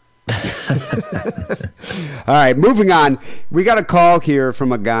porn. All right, moving on. We got a call here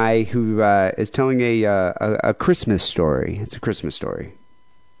from a guy who is telling a Christmas story. It's a Christmas story.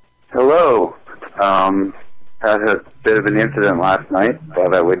 Hello. Had a bit of an incident last night.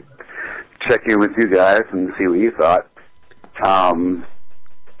 Thought I would check in with you guys and see what you thought. I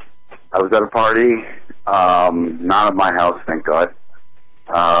was at a party, not at my house, thank God.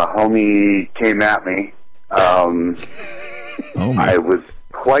 Homie came at me. I was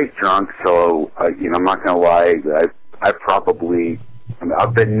quite drunk, so I'm not gonna lie. I've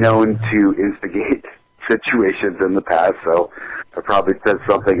been known to instigate situations in the past, so I probably said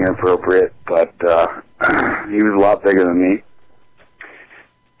something inappropriate. But he was a lot bigger than me,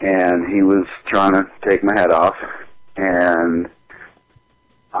 and he was trying to take my head off. And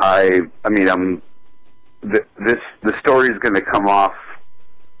the story is going to come off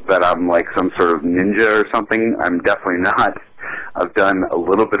that I'm like some sort of ninja or something. I'm definitely not. I've done a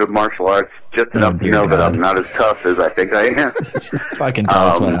little bit of martial arts, just enough to know that I'm not as tough as I think I am. Just fucking tell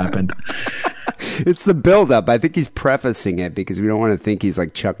us what happened. It's the build-up. I think he's prefacing it because we don't want to think he's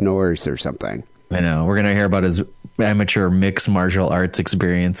like Chuck Norris or something. I know. We're going to hear about his amateur mixed martial arts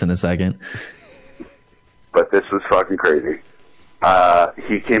experience in a second. But this was fucking crazy.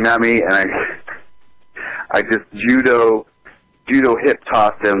 He came at me, and I just judo hip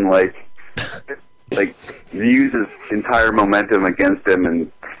tossed him, like use his entire momentum against him,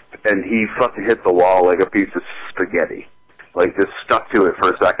 and and he fucking hit the wall like a piece of spaghetti. Like, just stuck to it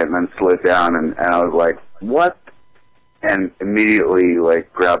for a second and then slid down, and I was like, what? And immediately,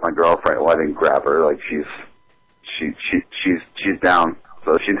 like, grabbed my girlfriend. Well, I didn't grab her. Like, she's down.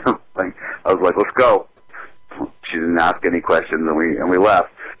 So she, like, I was like, let's go. She didn't ask any questions, and we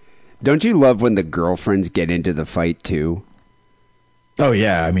left. Don't you love when the girlfriends get into the fight too? Oh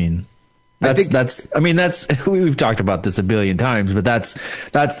yeah, I mean, that's we've talked about this a billion times, but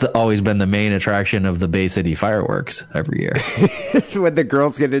that's always been the main attraction of the Bay City fireworks every year. When the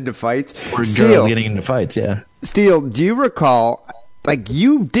girls get into fights, or girls getting into fights, yeah. Steele, do you recall? Like,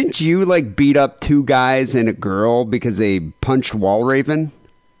 didn't you like beat up 2 guys and a girl because they punched Wallraven?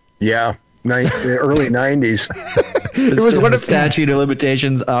 Yeah, early 90s. It was one of statute of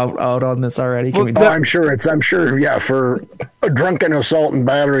limitations out on this already. Can I'm sure. Yeah, for a drunken assault and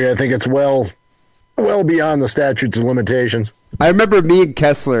battery, I think it's well beyond the statutes of limitations. I remember me and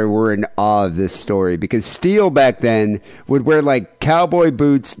Kessler were in awe of this story because Steele back then would wear like cowboy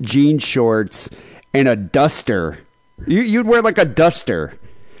boots, jean shorts, and a duster. You'd wear like a duster.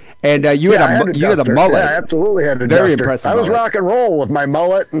 And you had a mullet. Yeah, I absolutely had a Very duster. impressive. I was mullet. rock and roll with my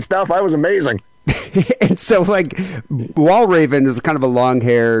mullet and stuff. I was amazing. And so, like, Wallraven is kind of a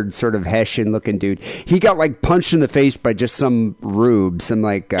long-haired, sort of Hessian-looking dude. He got, like, punched in the face by just some rube, some,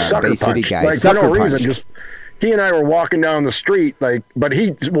 like, Bay City guy. Like, for no reason. Just, he and I were walking down the street, like, but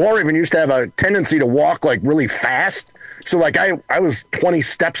Wallraven used to have a tendency to walk, like, really fast. So, like, I was 20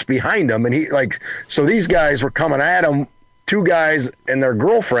 steps behind him, and so these guys were coming at him, 2 guys and their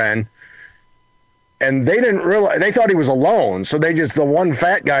girlfriend, and they didn't realize, they thought he was alone. So the one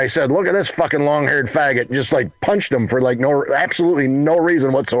fat guy said, look at this fucking long-haired faggot, and just like punched him for like absolutely no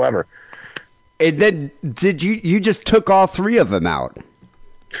reason whatsoever. And then you just took all 3 of them out?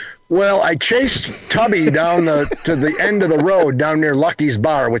 Well, I chased Tubby down to the end of the road down near Lucky's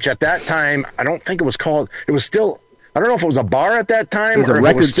Bar, which at that time, I don't think it was called, it was still, I don't know if it was a bar at that time or if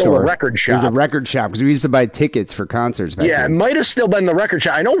it was still a record shop. It was a record shop because we used to buy tickets for concerts back then. It might have still been the record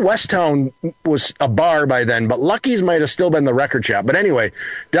shop. I know Westtown was a bar by then, but Lucky's might have still been the record shop. But anyway,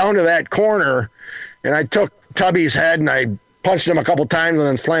 down to that corner, and I took Tubby's head and I punched him a couple times and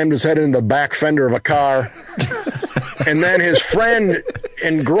then slammed his head into the back fender of a car. And then his friend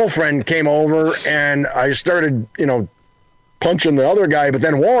and girlfriend came over, and I started, punching the other guy, but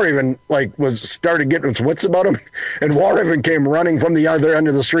then Wallraven started getting his wits about him, and Wallraven came running from the other end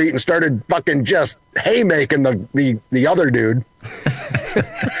of the street and started fucking just haymaking the other dude.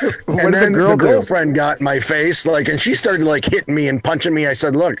 And then the girlfriend got in my face, and she started hitting me and punching me. I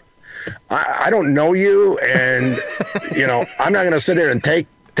said, look, I don't know you, and I'm not gonna sit here and take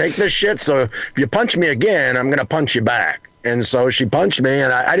this shit, so if you punch me again, I'm gonna punch you back. And so she punched me,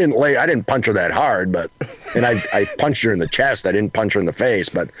 and I didn't punch her that hard, and I punched her in the chest. I didn't punch her in the face,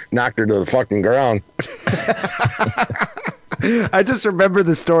 but knocked her to the fucking ground. I just remember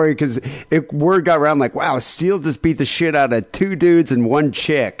the story because word got around wow, Steele just beat the shit out of 2 dudes and 1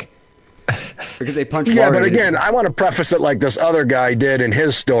 chick because they punched. Yeah, but again, I want to preface it like this other guy did in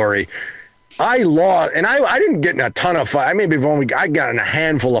his story. I lost, and I didn't get in a ton of fights. I got in a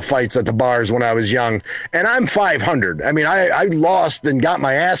handful of fights at the bars when I was young, and I'm 500. I mean, I lost and got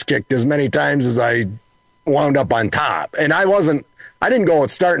my ass kicked as many times as I wound up on top. And I didn't go with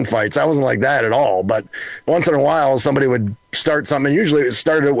starting fights. I wasn't like that at all. But once in a while, somebody would start something. Usually it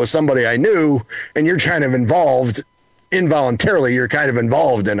started with somebody I knew, and you're kind of involved. Involuntarily, you're kind of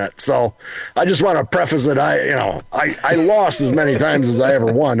involved in it. So I just want to preface that I lost as many times as I ever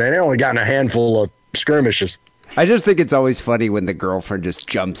won, and I only got in a handful of skirmishes. I just think it's always funny when the girlfriend just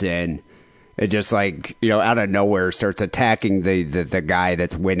jumps in and just out of nowhere starts attacking the guy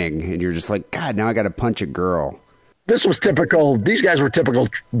that's winning, and you're just like, God, now I got to punch a girl. This was typical. These guys were typical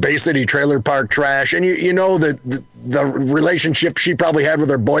Bay City trailer park trash. And you know that the relationship she probably had with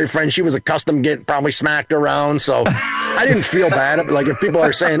her boyfriend, she was accustomed getting probably smacked around. So I didn't feel bad. If people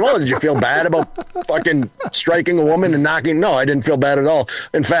are saying, well, did you feel bad about fucking striking a woman and knocking? No, I didn't feel bad at all.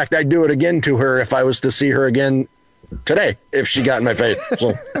 In fact, I'd do it again to her if I was to see her again today, if she got in my face.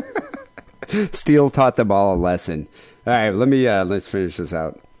 So Steele taught them all a lesson. All right, let's finish this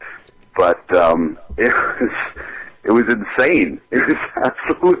out. But it was insane. It was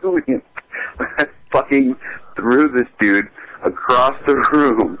absolutely. I fucking threw this dude across the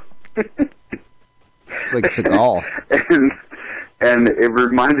room. It's like Seagal. and it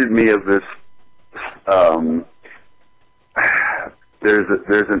reminded me of this.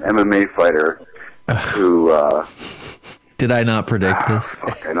 There's an MMA fighter who. Did I not predict this?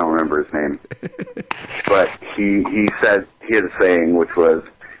 Fuck, I don't remember his name. But he said he had a saying which was,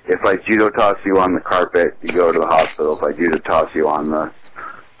 if I judo toss you on the carpet, you go to the hospital. If I judo toss you on the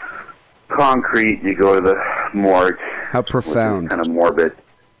concrete, you go to the morgue. How profound. Kind of morbid.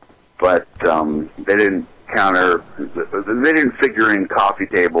 But they didn't figure in coffee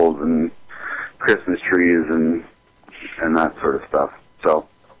tables and Christmas trees and that sort of stuff. So,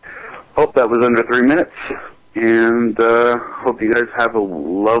 hope that was under 3 minutes. And hope you guys have a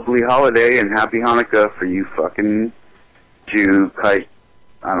lovely holiday and happy Hanukkah for you fucking Jew, kite,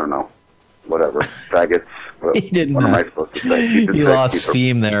 I don't know, whatever, faggots. What am I supposed to say? He lost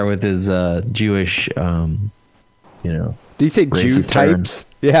steam there with his Jewish, Did he say Jew racist types? terms.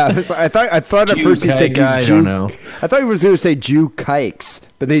 Yeah, I thought at Jew first he said kike, I Jew. don't know. I thought he was going to say Jew kikes,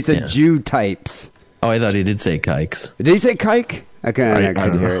 but then he said Yeah. Jew types. Oh, I thought he did say kikes. Did he say kike? I don't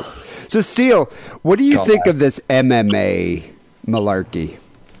could hear know. it. So, Steele, what do you Go think back. of this MMA malarkey?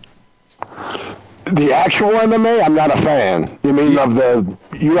 The actual MMA, I'm not a fan. You mean of the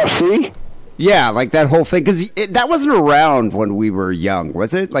UFC? Yeah, like that whole thing, because that wasn't around when we were young,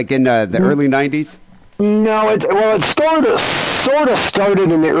 was it? Like in the early 90s? No, it sort of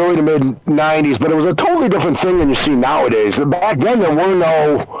started in the early to mid 90s, but it was a totally different thing than you see nowadays. Back then, there were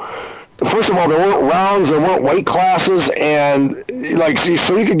no. First of all, there weren't rounds, there weren't weight classes, and like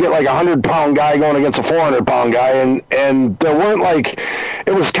so you could get like a 100-pound guy going against a 400-pound guy, and there weren't like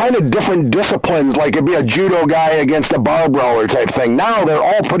it was kind of different disciplines. Like it'd be a judo guy against a bar brawler type thing. Now they're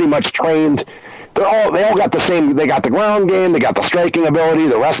all pretty much trained. They all got the same. They got the ground game. They got the striking ability.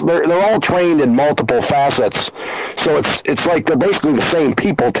 The rest. They're all trained in multiple facets. So it's like they're basically the same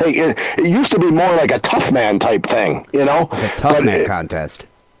people. It used to be more like a tough man type thing, you know. The tough man contest.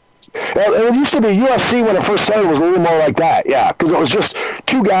 It used to be UFC when it first started was a little more like that, yeah, because it was just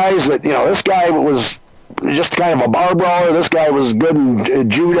two guys that, this guy was just kind of a bar brawler, this guy was good in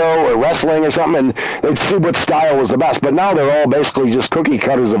judo or wrestling or something, and they'd see what style was the best. But now they're all basically just cookie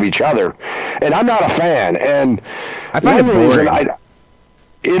cutters of each other, and I'm not a fan. And I find it boring.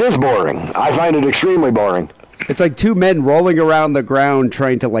 It is boring. I find it extremely boring. It's like two men rolling around the ground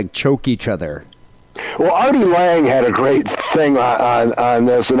trying to like choke each other. Well, Artie Lang had a great thing on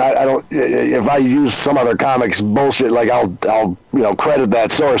this, and I don't. If I use some other comics bullshit, like I'll credit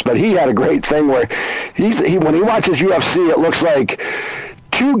that source. But he had a great thing where when he watches UFC, it looks like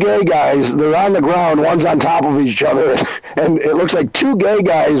two gay guys. They're on the ground, one's on top of each other, and it looks like two gay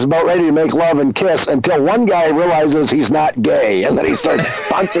guys about ready to make love and kiss until one guy realizes he's not gay, and then he starts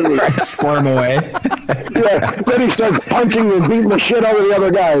punching. Squirm away. Yeah, then he starts punching and beating the shit out of the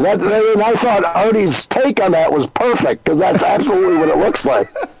other guy. And I thought Artie's take on that was perfect, because that's absolutely what it looks like.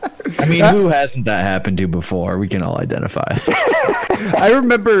 I mean, who hasn't that happened to before? We can all identify. I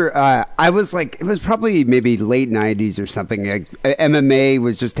remember I was like, it was probably maybe late 90s or something. Like, MMA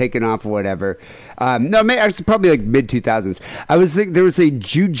was just taking off or whatever. No, actually probably like mid 2000s. I was thinking there was a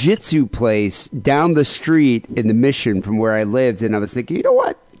jiu-jitsu place down the street in the Mission from where I lived, and I was thinking, you know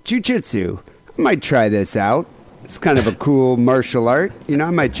what? Jiu-jitsu. I might try this out. It's kind of a cool martial art. I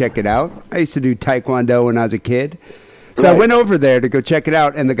might check it out. I used to do Taekwondo when I was a kid. So I went over there to go check it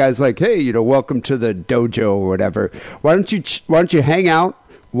out, and the guy's like, "Hey, welcome to the dojo or whatever. Why don't you hang out,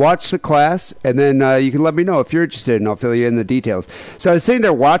 watch the class, and then you can let me know if you're interested, and I'll fill you in the details." So I was sitting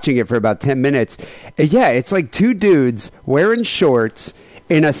there watching it for about 10 minutes. And yeah, it's like two dudes wearing shorts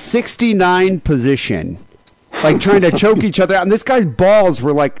in a 69 position, like trying to choke each other out. And this guy's balls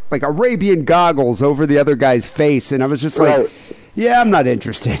were like Arabian goggles over the other guy's face, and I was just like, "Yeah, I'm not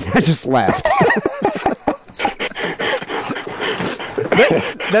interested." I just left.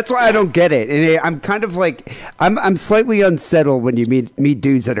 That's why I don't get it, and I'm kind of like I'm slightly unsettled when you meet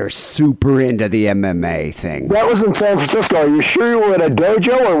dudes that are super into the MMA thing. That was in San Francisco. Are you sure you were at a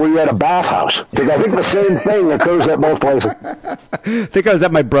dojo or were you at a bathhouse? Because I think the same thing occurs at both places. I think I was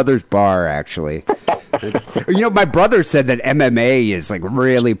at my brother's bar, actually. My brother said that MMA is like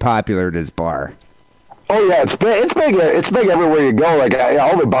really popular at his bar. Oh yeah, it's big. It's big everywhere you go. Like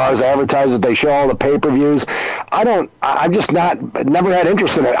all the bars advertise it. They show all the pay-per-views. I'm just never had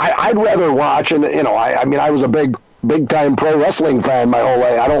interest in it. I'd rather watch, and I was a big time pro wrestling fan my whole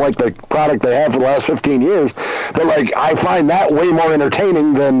life. I don't like the product they have for the last 15 years, but like I find that way more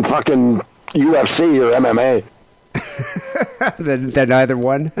entertaining than fucking UFC or MMA. than either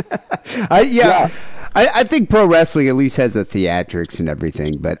one. I think pro wrestling at least has the theatrics and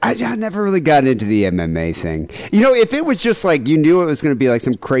everything, but I never really got into the MMA thing. If it was just like you knew it was going to be like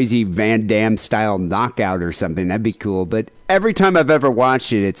some crazy Van Damme style knockout or something, that'd be cool. But every time I've ever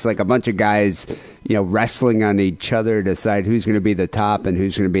watched it, it's like a bunch of guys, wrestling on each other to decide who's going to be the top and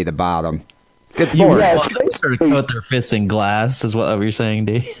who's going to be the bottom. It's boring. They sort of coat their fists in glass, is what you're saying,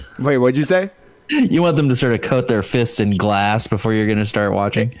 D. Wait, what'd you say? You want them to sort of coat their fists in glass before you're going to start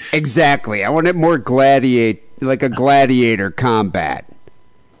watching? Exactly. I want it more like a gladiator combat.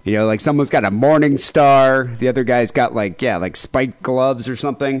 You know, like someone's got a morning star, the other guy's got like spiked gloves or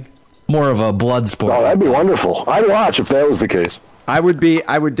something. More of a blood sport. Oh, that'd be wonderful. I'd watch if that was the case. I would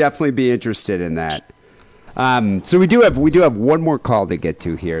definitely be interested in that. So we do have one more call to get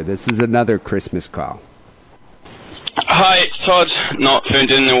to here. This is another Christmas call. Hi, it's Todd. Not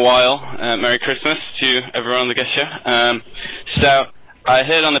phoned in a while. Merry Christmas to everyone on the guest show. So I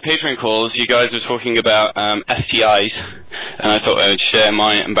heard on the Patreon calls you guys were talking about STIs, and I thought I would share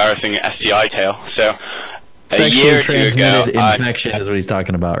my embarrassing STI tale. So a year or two ago, transmitted infection is what he's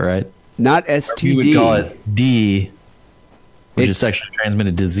talking about, right? Not STD. You would call it D, which is sexually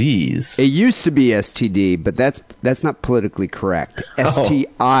transmitted disease. It used to be STD, but that's not politically correct.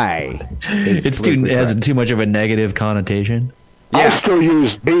 STI is it has too much of a negative connotation. Yeah. I still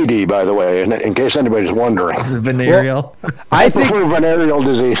use BD, by the way, in case anybody's wondering. Venereal. Well, I prefer venereal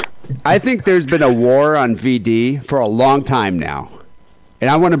disease. I think there's been a war on VD for a long time now, and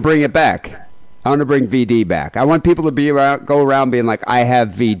I want to bring it back. I want to bring VD back. I want people to go around being like, I have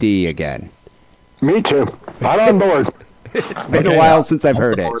VD again. Me too. I'm on board. It's been a while since I've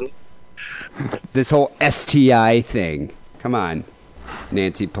heard it. This whole STI thing. Come on,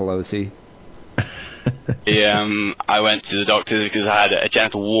 Nancy Pelosi. Yeah, I went to the doctor because I had a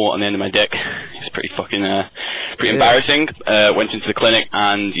genital wart on the end of my dick. It's pretty fucking, pretty embarrassing. Went into the clinic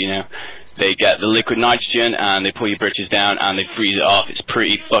and, they get the liquid nitrogen and they pull your britches down and they freeze it off. It's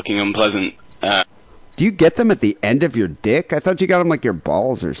pretty fucking unpleasant. Do you get them at the end of your dick? I thought you got them like your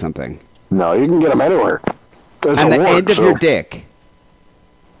balls or something. No, you can get them anywhere. On the end of your dick?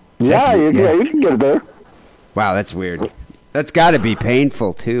 Yeah, you can get it there. Wow, that's weird. That's got to be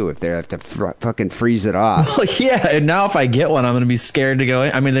painful, too, if they have to fucking freeze it off. Well, yeah, and now if I get one, I'm going to be scared to go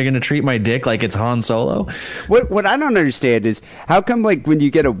in. I mean, they're going to treat my dick like it's Han Solo. What I don't understand is, how come, like, when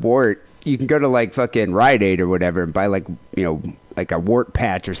you get a wart, you can go to, like, fucking Rite Aid or whatever and buy, like, like a wart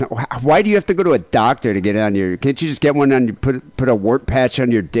patch or something. Why do you have to go to a doctor to get it on your... Can't you just get one on your... Put a wart patch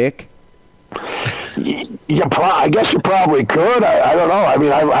on your dick? I guess you probably could. I don't know. I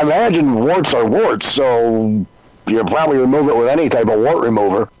mean, I imagine warts are warts, so... You probably remove it with any type of wart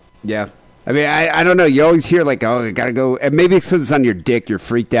remover. Yeah. I mean, I don't know. You always hear like, oh, I got to go. And maybe it's because it's on your dick. You're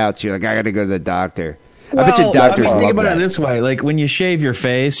freaked out. So you're like, I got to go to the doctor. Well, I bet you doctors love think about that. it this way. Like when you shave your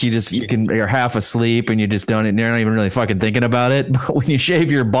face, you're half asleep and you just don't, and you're not even really fucking thinking about it. But when you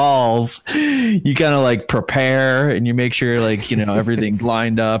shave your balls, you kind of like prepare and you make sure like, everything's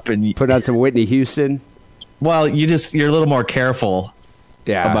lined up and you put on some Whitney Houston. Well, you're a little more careful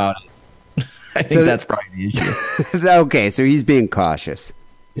about it. I think that's probably the issue. Okay, so he's being cautious.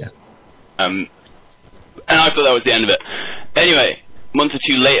 Yeah. And I thought that was the end of it. Anyway, a month or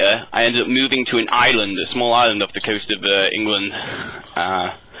two later, I ended up moving to an island, a small island off the coast of England,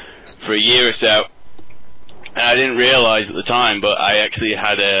 for a year or so. And I didn't realize at the time, but I actually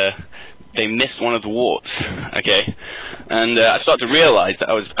had they missed one of the warts. Okay. And I started to realize that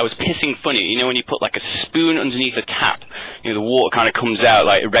I was pissing funny. When you put like a spoon underneath a tap, the water kind of comes out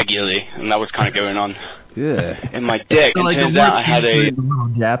like irregularly, and that was kind of going on in my dick. So, and like turns out I had a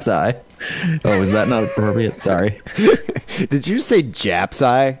Jap's eye. Oh, is that not appropriate? Sorry. Did you say Jap's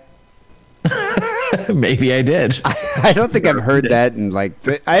eye? Maybe I did. I don't think I've heard that in I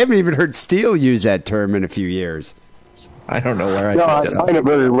haven't even heard Steele use that term in a few years. I don't know where I find it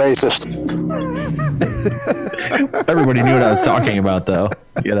very racist. Everybody knew what I was talking about, though.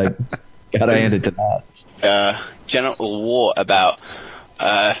 Gotta hand it to that. Genital wart about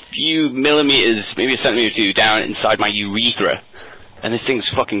a few millimeters, maybe a centimeter or two, down inside my urethra, and this thing's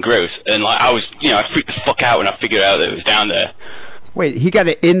fucking gross. And I was, I freaked the fuck out when I figured out that it was down there. Wait, he got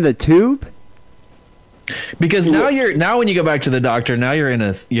it in the tube? Because now when you go back to the doctor, now you're in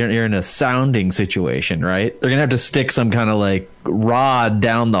a sounding situation, right? They're gonna have to stick some kind of like rod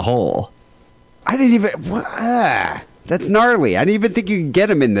down the hole. I didn't even. That's gnarly. I didn't even think you could get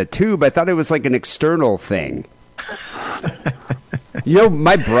him in the tube. I thought it was like an external thing.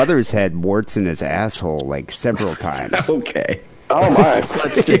 My brother's had warts in his asshole like several times. Okay. Oh my!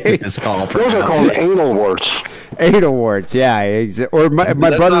 Let's stick with this call. Those are called anal warts. Anal warts, yeah. Or my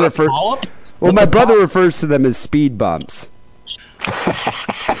brother refers. Well, my brother refers to them as speed bumps.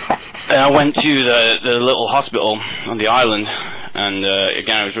 And I went to the little hospital on the island, and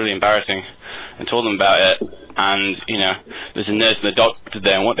again, it was really embarrassing. And told them about it, and there's a nurse and a doctor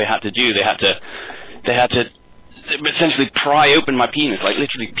there, and what they had to do, they had to essentially pry open my penis, like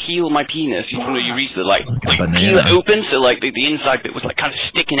literally peel my penis from the urethra, like peel it open, so like the inside bit was like kind of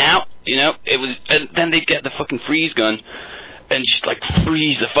sticking out, it was, and then they'd get the fucking freeze gun and just like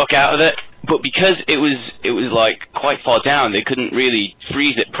freeze the fuck out of it, but because it was like quite far down, they couldn't really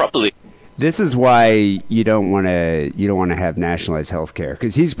freeze it properly. This is why you don't want to have nationalized health care,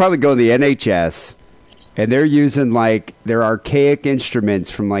 because he's probably going to the NHS and they're using like their archaic instruments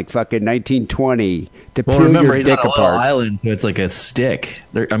from like fucking 1920 to peel remember, your he's dick on a little apart. island, so it's like a stick.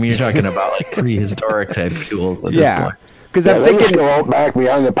 I mean, you're talking about like prehistoric type tools at this point. Because Yeah, I'm they used thinking, to go out back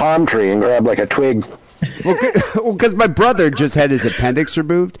behind the palm tree and grab like a twig. well, because my brother just had his appendix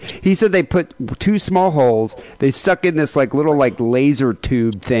removed. He said they put 2 small holes. They stuck in this like little like laser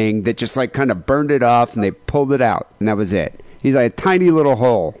tube thing that just like kind of burned it off, and they pulled it out, and that was it. He's like a tiny little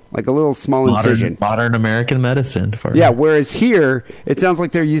hole, like a little small incision. Modern American medicine. Yeah, whereas here, it sounds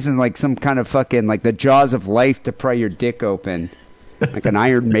like they're using like some kind of fucking like the jaws of life to pry your dick open. Like an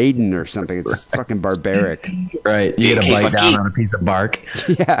Iron Maiden or something. It's fucking barbaric. Right. You get a bite down on a piece of bark.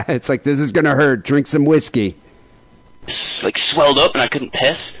 Yeah, it's like, this is going to hurt. Drink some whiskey. Like swelled up and I couldn't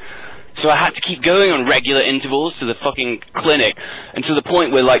piss. So I had to keep going on regular intervals to the fucking clinic, and to the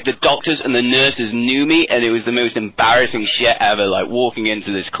point where like the doctors and the nurses knew me, and it was the most embarrassing shit ever. Like walking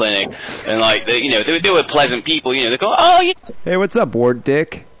into this clinic, and like they were pleasant people. You know, they go, "Oh, hey, what's up, Ward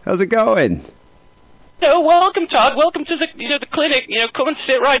Dick? How's it going?" Welcome, Todd. Welcome to the clinic. Come and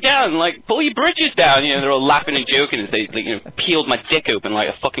sit right down. Like, pull your britches down. They're all laughing and joking as they peeled my dick open like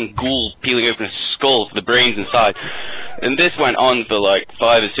a fucking ghoul peeling open a skull for the brains inside. And this went on for like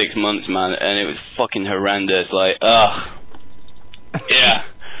 5 or 6 months, man, and it was fucking horrendous. Like, ugh. Yeah.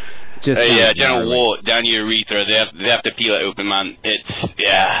 Yeah, general wart down your urethra. They have to peel it open, man. That's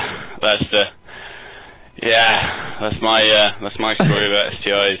my story about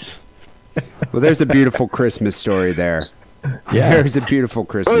STIs. Well, there's a beautiful Christmas story there. Yeah, there's a beautiful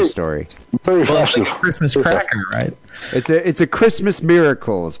Christmas story. Very festive. Christmas cracker, right? It's a Christmas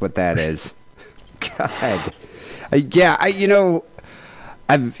miracle, is what that is. God, I'm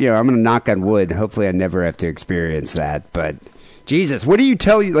gonna knock on wood. Hopefully, I never have to experience that. But Jesus, what do you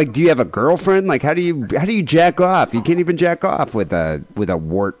tell you? Like, do you have a girlfriend? Like, how do you jack off? You can't even jack off with a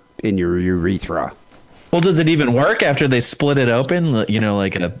wart in your urethra. Well, does it even work after they split it open?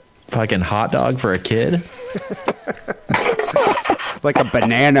 Like a fucking hot dog for a kid. Like a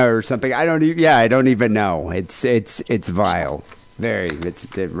banana or something. I don't even know. It's vile.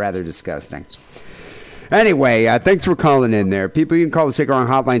 It's rather disgusting. Anyway, thanks for calling in there. People, you can call the Sick and Wrong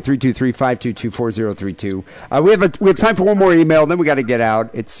hotline 323-522-4032. We have time for one more email, then we got to get out.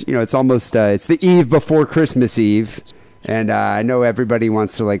 It's almost it's the eve before Christmas Eve, and I know everybody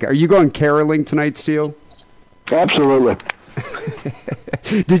wants to are you going caroling tonight, Steele? Absolutely.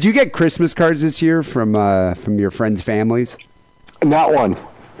 Did you get Christmas cards this year from your friends' families? Not one.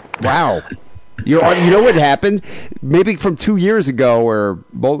 Wow. You know what happened? Maybe from 2 years ago, or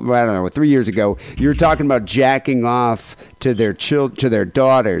I don't know, 3 years ago, you were talking about jacking off to their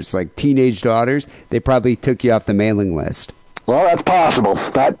daughters, like teenage daughters. They probably took you off the mailing list. Well, that's possible.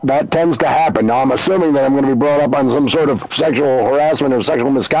 That tends to happen. Now, I'm assuming that I'm going to be brought up on some sort of sexual harassment or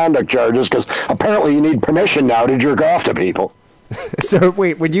sexual misconduct charges, because apparently you need permission now to jerk off to people. So,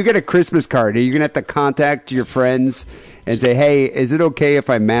 wait, when you get a Christmas card, are you going to have to contact your friends and say, hey, is it okay if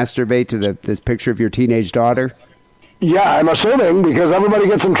I masturbate to this picture of your teenage daughter? Yeah, I'm assuming, because everybody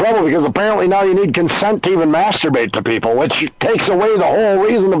gets in trouble, because apparently now you need consent to even masturbate to people, which takes away the whole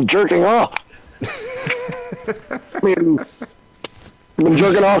reason of jerking off. I mean, I've been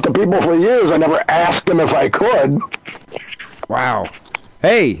jerking off to people for years. I never asked them if I could. Wow.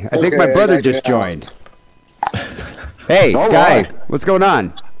 Hey, I think my brother just joined. Hey, Guy, what's going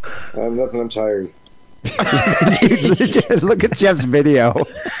on? Nothing, I'm tired. Look at Jeff's video.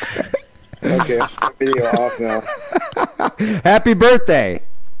 Okay, video off now. Happy birthday.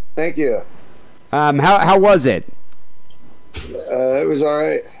 Thank you. How was it? It was all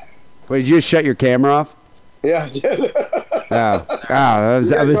right. Wait, did you just shut your camera off? Yeah, I did. I You guys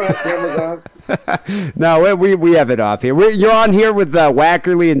don't have cameras on? No, we have it off here. You're on here with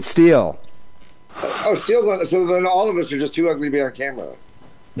Wackerle and Steele. Oh, Steele's on. So then all of us are just too ugly to be on camera.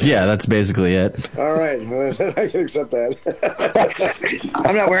 Yeah, that's basically it. All right, I can accept that.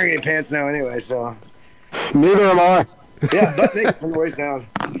 I'm not wearing any pants now anyway, so. Neither am I. Yeah, butt naked from the waist down.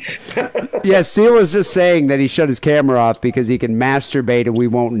 Yeah, Steele was just saying that he shut his camera off because he can masturbate and we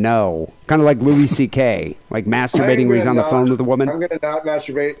won't know. Kind of like Louis C.K., like masturbating when he's on the phone with a woman. I'm going to not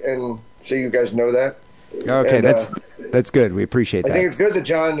masturbate, and so you guys know that. Okay, and, that's good. We appreciate that. I think it's good that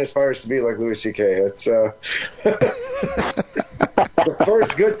John aspires to be like Louis C.K. It's the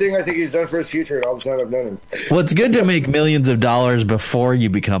first good thing I think he's done for his future in all the time I've known him. Well, it's good to make millions of dollars before you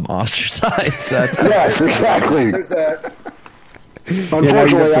become ostracized. Yes, exactly. There's that.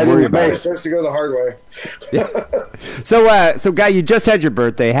 Unfortunately, I didn't make it. Starts to go the hard way. Yeah. So, Guy, you just had your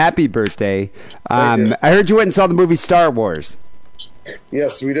birthday. Happy birthday. I heard you went and saw the movie Star Wars.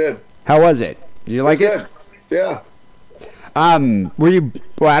 Yes, we did. How was it? Did you like it? Yeah. Were you?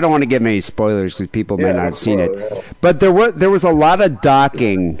 Well, I don't want to give any spoilers because people may not have seen it. Yeah. But there was a lot of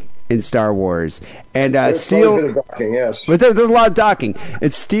docking in Star Wars, and Steele. A bit of docking, yes. But there's a lot of docking,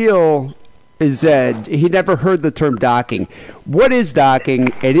 and Steele is he never heard the term docking. What is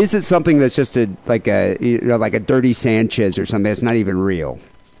docking, and is it something that's just like a dirty Sanchez or something that's not even real?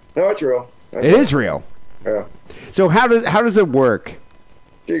 No, it's real. It is real. Yeah. So how does it work?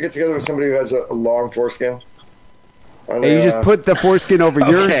 Do you get together with somebody who has a long foreskin? And you just put the foreskin over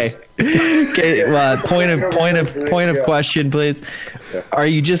yours. Okay. Point of question, please. Yeah. Are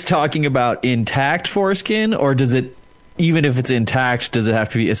you just talking about intact foreskin, or does it, even if it's intact, does it have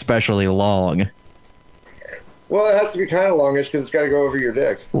to be especially long? Well, it has to be kind of longish because it's got to go over your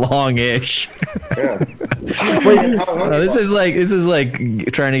dick. Longish. Yeah. This is like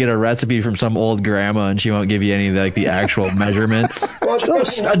trying to get a recipe from some old grandma, and she won't give you any of the actual measurements. Well,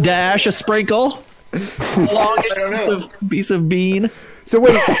 A dash, a sprinkle, longish piece of bean. So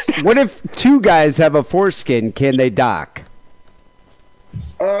wait, what if two guys have a foreskin? Can they dock?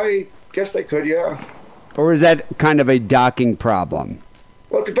 I guess they could, yeah. Or is that kind of a docking problem?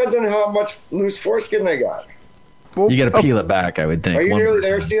 Well, it depends on how much loose foreskin they got. You got to peel it back, I would think. Are you nearly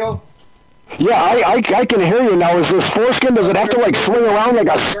there, Steele? Yeah, I can hear you now. Is this foreskin? Does it have to swing around like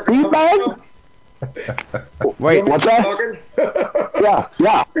a speed bag? Wait, what's that? Yeah.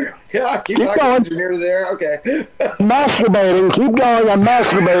 Yeah, keep Keep talking. going. You're nearly there. Okay. Masturbating. Keep going. I'm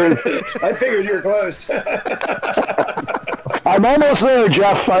masturbating. I figured you were close. I'm almost there,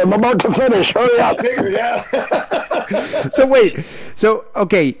 Jeff. I'm about to finish. Hurry up. I figured, yeah. So wait,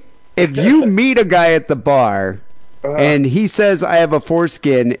 okay, if you meet a guy at the bar and he says, I have a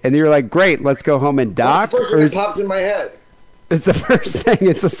foreskin, and you're like, great, let's go home and dock? That's the first thing that pops in my head. It's the first thing.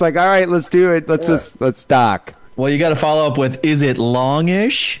 It's just like, all right, let's do it. Let's dock. Well, you got to follow up with, is it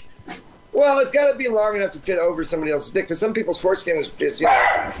longish? Well, it's got to be long enough to fit over somebody else's dick, because some people's foreskin is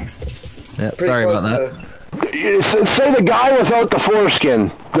Sorry about that. Say the guy without the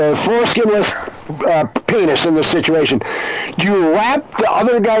foreskinless penis in this situation. Do you wrap the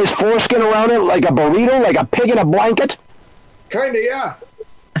other guy's foreskin around it like a burrito, like a pig in a blanket? Kind of, yeah.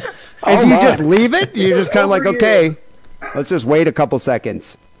 And do you just leave it? You're just kind of like, okay, let's just wait a couple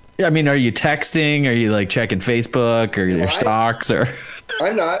seconds. Yeah, I mean, are you texting? Are you checking Facebook or your stocks? Or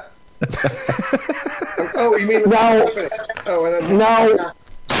I'm not. Oh, you mean now? Now,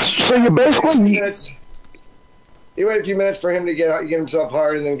 so you basically. You wait a few minutes for him to get himself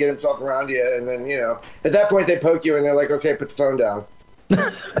hard and then get himself around you, and then at that point they poke you and they're like, "Okay, put the phone down."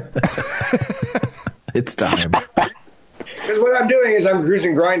 It's time. Because what I'm doing is I'm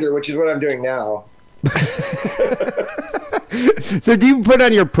cruising Grindr, which is what I'm doing now. So do you put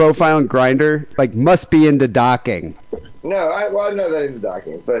on your profile on Grindr must be into docking? No, I'm not that into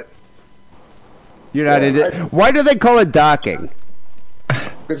docking, but you're not into. Why do they call it docking?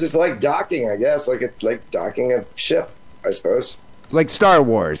 Because it's like docking, I guess, like docking a ship, I suppose. Like Star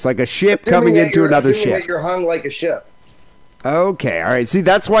Wars, like a ship coming into another ship. That you're hung like a ship. Okay, all right. See,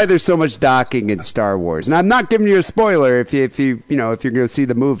 that's why there's so much docking in Star Wars. And I'm not giving you a spoiler. If you're going to see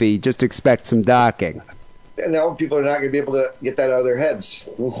the movie, just expect some docking. And now people are not going to be able to get that out of their heads.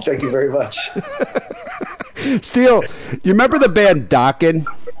 Thank you very much. Steele, you remember the band Dokken?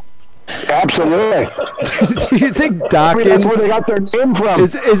 Absolutely. Do you think Dokken? That's where they got their name from.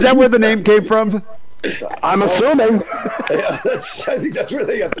 Is that where the name came from? I'm assuming. Yeah, I think that's where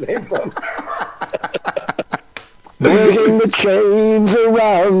they got the name from. Breaking the chains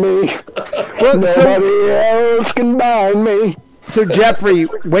around me. Well, nobody else can bind me. So, Jeffrey,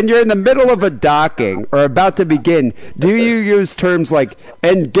 when you're in the middle of a docking or about to begin, do you use terms like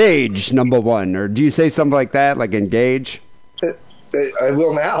engage, number one? Or do you say something like that, like engage? I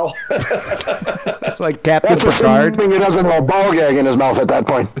will now. Like Captain Picard. Picard? He doesn't have a ball gag in his mouth at that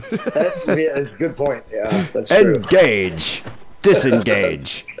point. That's a good point. Yeah, that's true. Engage.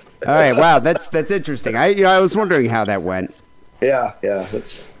 Disengage. All right, wow, that's interesting. I was wondering how that went. Yeah,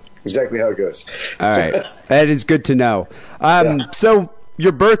 that's exactly how it goes. All right, that is good to know. So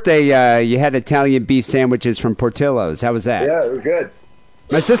your birthday, you had Italian beef sandwiches from Portillo's. How was that? Yeah, it was good.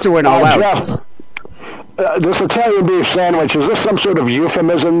 My sister went all out. Jeff, this Italian beef sandwich, is this some sort of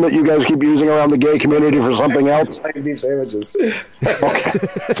euphemism that you guys keep using around the gay community for something else? Italian beef sandwiches. Okay.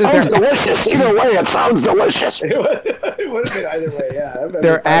 Sounds delicious. Either way, it sounds delicious. It would have been either way, yeah.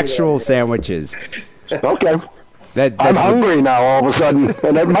 They're actual sandwiches. Okay. That's I'm hungry now all of a sudden,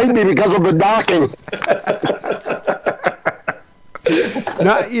 and it might be because of the docking.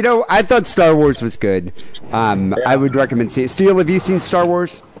 No, I thought Star Wars was good. I would recommend seeing it. Steele, have you seen Star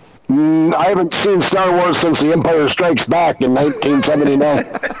Wars? I haven't seen Star Wars since The Empire Strikes Back in 1979.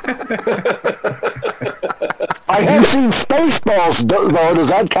 I have seen Spaceballs, though. Does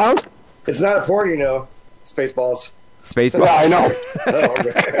that count? It's not a porn, Spaceballs. Spaceballs. Yeah, I know. Oh,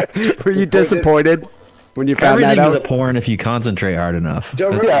 okay. Were you disappointed when you found that Everything is out? a porn if you concentrate hard enough.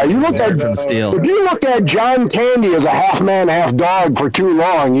 Yeah, you look at From Steele. If you look at John Candy as a half man, half dog for too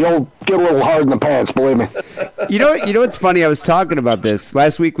long, you'll get a little hard in the pants. Believe me. You know what's funny? I was talking about this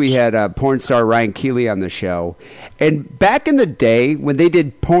last week. We had porn star Ryan Keeley on the show, and back in the day when they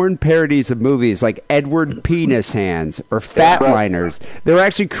did porn parodies of movies like Edward Penis Hands or Fatliners, they were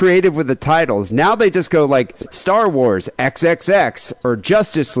actually creative with the titles. Now they just go like Star Wars XXX or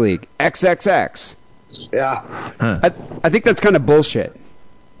Justice League XXX. Yeah. I think that's kind of bullshit.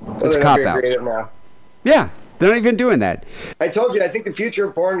 It's a cop out. Creative now. Yeah, they're not even doing that. I told you, I think the future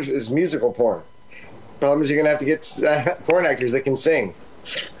of porn is musical porn. Problem is you're going to have to get porn actors that can sing.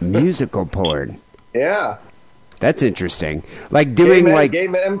 Musical porn. Yeah. That's interesting. Like doing gay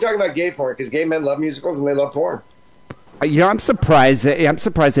men, I'm talking about gay porn because gay men love musicals and they love porn. I'm surprised they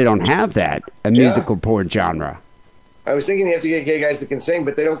don't have that, a musical porn genre. I was thinking you have to get gay guys that can sing,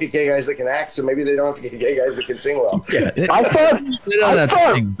 but they don't get gay guys that can act, so maybe they don't have to get gay guys that can sing well. Yeah, I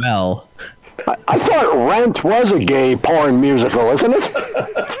thought Rent was a gay porn musical, isn't it?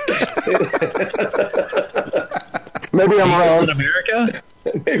 Maybe I'm wrong. In America?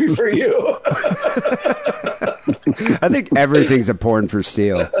 Maybe for you. I think everything's a porn for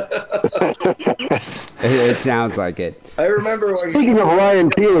Steele. It sounds like it. I remember when... Speaking of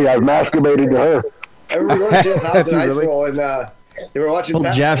Ryan Keeley, I've masturbated to her. I remember going to Steele's house in high school, and they were watching...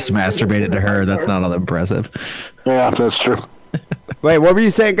 Well, Jeff's masturbated to her. That's not all impressive. Yeah, that's true. Wait, what were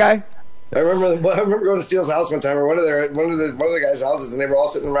you saying, Guy? I remember going to Steele's house one time, or one of the guys' houses, and they were all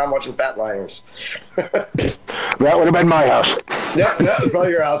sitting around watching Fatliners. That would have been my house. Yeah, that was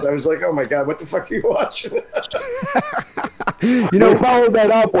probably your house. I was like, oh my god, what the fuck are you watching? We followed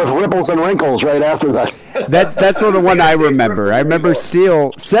that up with Ripples and Wrinkles right after that. That's sort of one I remember. I remember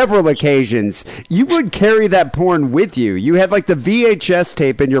Steele, several occasions, you would carry that porn with you. You had like the VHS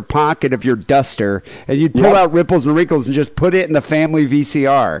tape in your pocket of your duster, and you'd pull out Ripples and Wrinkles and just put it in the family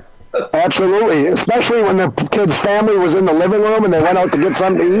VCR. Absolutely, especially when the kid's family was in the living room and they went out to get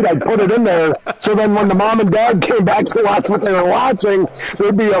something to eat. I'd put it in there, so then when the mom and dad came back to watch what they were watching,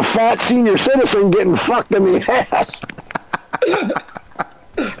 there'd be a fat senior citizen getting fucked in the ass.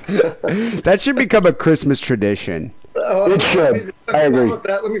 That should become a Christmas tradition. It should. I agree.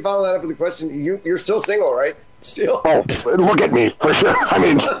 Let me follow that up with a question. You're still single, right? Still? Oh, look at me, for sure. I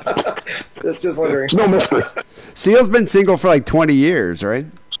mean, just wondering. It's no mystery. Steele's been single for like 20 years, right?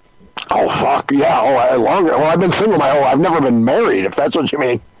 Oh, fuck, yeah. Oh, longer. Well, I've been single my whole life. I've never been married, if that's what you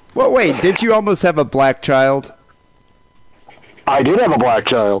mean. Well, wait, did you almost have a black child? I did have a black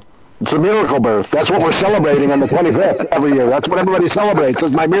child. It's a miracle birth. That's what we're celebrating on the 25th every year. That's what everybody celebrates,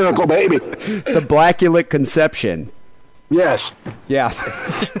 is my miracle baby. The blackulate conception. Yes. Yeah.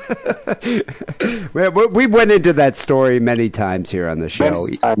 We went into that story many times here on the show.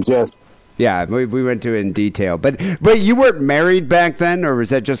 Many times, yes. Yeah, we went to it in detail. But you weren't married back then, or was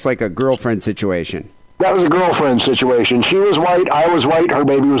that just like a girlfriend situation? That was a girlfriend situation. She was white, I was white, her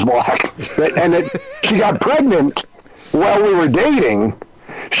baby was black. And she got pregnant while we were dating.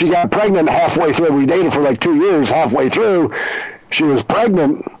 She got pregnant halfway through. We dated for like 2 years. Halfway through, she was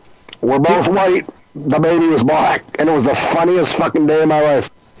pregnant. We're both white. The baby was black. And it was the funniest fucking day of my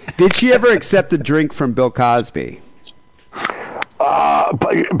life. Did she ever accept a drink from Bill Cosby?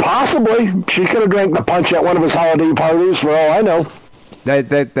 Possibly. She could have drank the punch at one of his holiday parties, for all I know.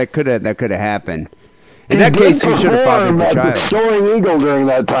 That could have happened. In that case, you should have fathered the child. The Soaring Eagle during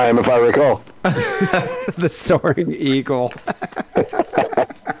that time, if I recall. The Soaring Eagle.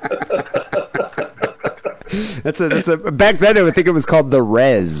 That's a back then I would think it was called the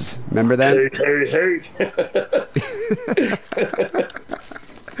Rez. Remember that?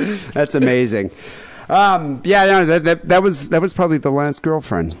 Hey. That's amazing. That was probably the last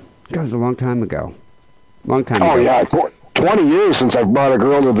girlfriend. That was a long time ago. Oh yeah, 20 years since I've brought a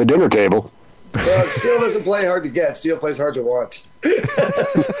girl to the dinner table. Well, Steele doesn't play hard to get. Steele plays hard to want.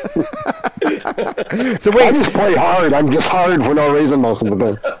 So wait, I just play hard. I'm just hard for no reason most of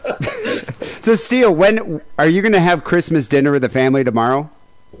the time. So Steele, when are you going to have Christmas dinner with the family tomorrow?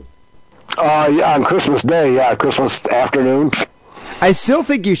 Yeah, on Christmas Day. Yeah, Christmas afternoon. I still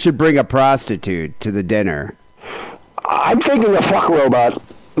think you should bring a prostitute to the dinner. I'm thinking a fuck robot.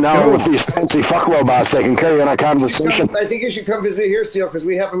 Now with these fancy fuck robots, they can carry on a conversation. I think you should come visit here, Steele, because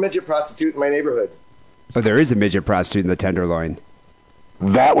we have a midget prostitute in my neighborhood. Oh, there is a midget prostitute in the Tenderloin.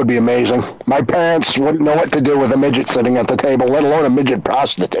 That would be amazing. My parents wouldn't know what to do with a midget sitting at the table, let alone a midget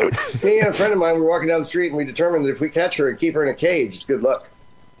prostitute. Me and a friend of mine were walking down the street, and we determined that if we catch her and keep her in a cage, it's good luck.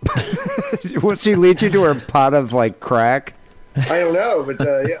 Will she lead you to her pot of like crack? I don't know, but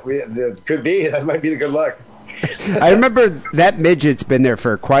it could be. That might be the good luck. I remember that midget's been there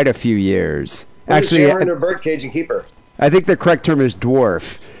for quite a few years. Actually, jam her into a bird cage and keep her. I think the correct term is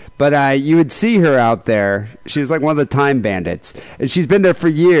dwarf. But you would see her out there. She was like one of the time bandits. And she's been there for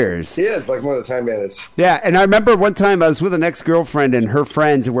years. She is like one of the time bandits. Yeah, and I remember one time I was with an ex-girlfriend and her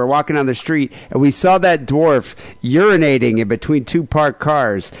friends, and we're walking down the street, and we saw that dwarf urinating in between two parked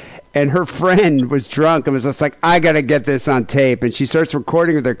cars. And her friend was drunk and was just like, I got to get this on tape. And she starts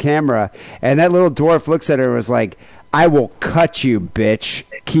recording with her camera. And that little dwarf looks at her and was like, I will cut you, bitch.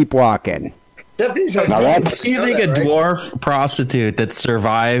 Keep walking. Stephanie's like, do you think a dwarf prostitute that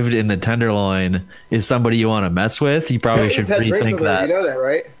survived in the Tenderloin is somebody you want to mess with? You probably should rethink that. You know that,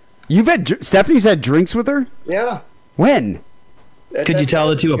 right? You've had Stephanie's had drinks with her? Yeah. When? Could you tell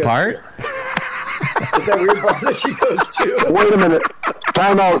the two apart? Is that weird bar that she goes to? Wait a minute.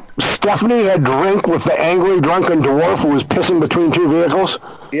 Time out. Stephanie had drink with the angry, drunken dwarf who was pissing between two vehicles?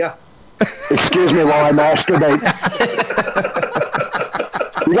 Yeah. Excuse me while I masturbate.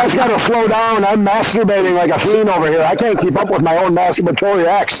 You guys got to slow down. I'm masturbating like a fiend over here. I can't keep up with my own masturbatory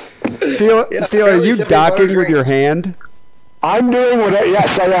acts. Steele, are you docking with your hand? I'm doing what?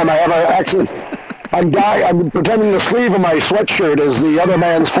 Yes, I am. I have an accent. I'm pretending the sleeve of my sweatshirt is the other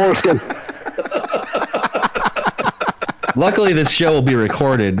man's foreskin. Luckily, this show will be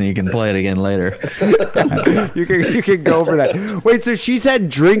recorded, and you can play it again later. You can go over that. Wait, so she's had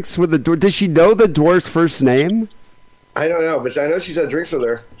drinks with the dwarf. Does she know the dwarf's first name? I don't know, but I know she's had drinks with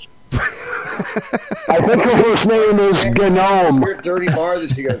her. I think her first name is Gnome. Weird dirty bar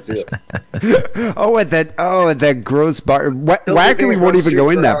that she goes to. At that gross bar. Wackerle won't even go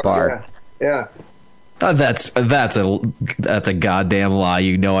in that bar. Yeah. That's a goddamn lie.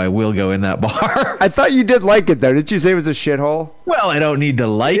 You know I will go in that bar. I thought you did like it though. Didn't you say it was a shithole? Well, I don't need to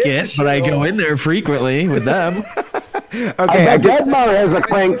like it, but I go in there frequently with them. Okay, that bar has a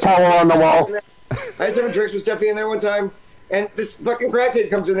crank tower on the wall. I was having drinks with Stephanie in there one time, and this fucking crackhead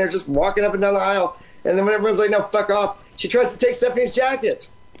comes in there just walking up and down the aisle, and then when everyone's like, no, fuck off, she tries to take Stephanie's jacket.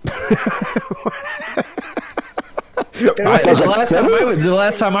 The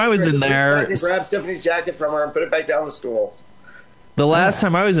last time I was in there, grab Stephanie's jacket from her and put it back down the stool. The last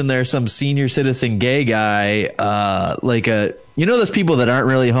time I was in there, some senior citizen gay guy, those people that aren't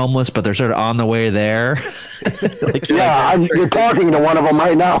really homeless, but they're sort of on the way there. You're talking to one of them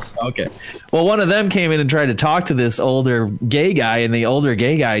right now. Okay. Well, one of them came in and tried to talk to this older gay guy, and the older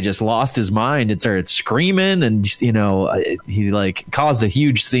gay guy just lost his mind and started screaming, and he like caused a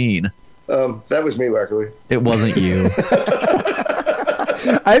huge scene. That was me, Wackerle. It wasn't you.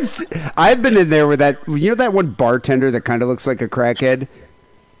 I've been in there with that. You know that one bartender that kind of looks like a crackhead.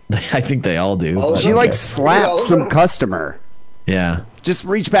 I think they all do. She slapped some customer. Yeah. Just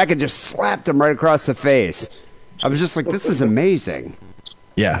reached back and just slapped him right across the face. I was just like, this is amazing.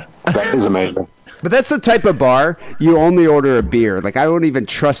 Yeah. That is amazing. But that's the type of bar you only order a beer. Like, I don't even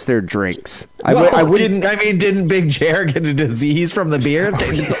trust their drinks. Didn't Big Jer get a disease from the beer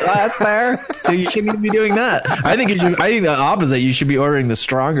last there? So you shouldn't even be doing that. I think the opposite. You should be ordering the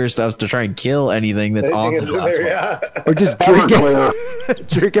stronger stuff to try and kill anything that's on the glass. Or just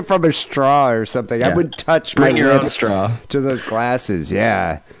drink it from a straw or something. Yeah. I wouldn't touch my lips straw to those glasses.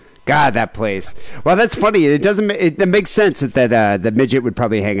 Yeah. God, that place. Well, that's funny. It makes sense that the midget would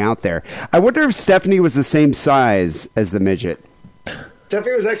probably hang out there. I wonder if Stephanie was the same size as the midget.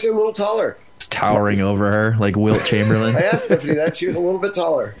 Stephanie was actually a little taller. Just towering over her like Wilt Chamberlain. I asked Stephanie that. She was a little bit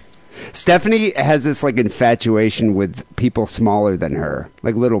taller. Stephanie has this like infatuation with people smaller than her,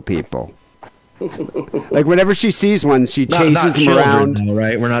 like little people. Like whenever she sees one, she chases them around. Though,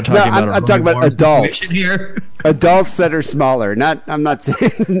 right? We're not talking about. I'm talking about adults here. Adults that are smaller. I'm not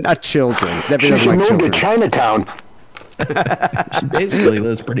saying not children. She should move to Chinatown. She basically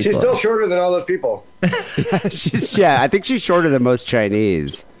lives pretty. She's close. still shorter than all those people. I think she's shorter than most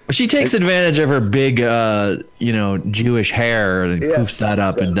Chinese. She takes advantage of her big, Jewish hair and poofs that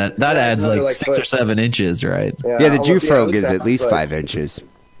up, and that adds like 6 or 7 inches, right? Yeah, the Jew frog is at least 5 inches.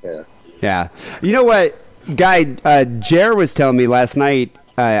 Yeah. Yeah. You know what, Guy, Jer was telling me last night,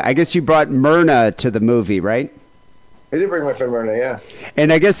 I guess you brought Myrna to the movie, right? I did bring my friend Myrna, yeah.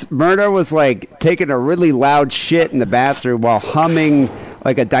 And I guess Myrna was like taking a really loud shit in the bathroom while humming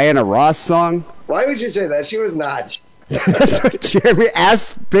like a Diana Ross song. Why would you say that? She was not. That's what Jeremy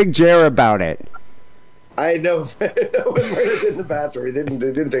asked Big Jer about it. I know when Myrna did in the bathroom. He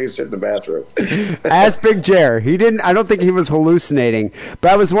didn't take a shit in the bathroom. Ask Big Jer. He didn't. I don't think he was hallucinating.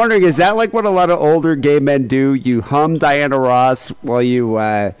 But I was wondering, is that like what a lot of older gay men do? You hum Diana Ross while you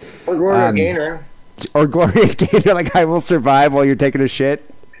or Gloria Gaynor. Or Gloria Gaynor, like I Will Survive while you're taking a shit.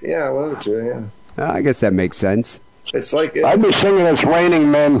 Yeah, well, that's true. Yeah. I guess that makes sense. It's like I'd be singing "It's Raining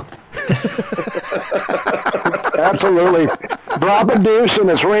Men." Absolutely. Drop a deuce and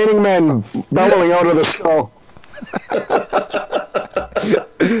it's raining men bellowing out of the snow.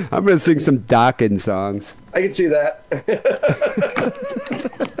 I'm going to sing some Dokken songs. I can see that.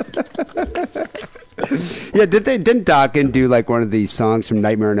 Yeah, didn't Dokken do like one of these songs from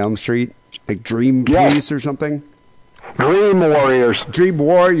Nightmare on Elm Street? Like Dream Piece or something? Dream Warriors. Dream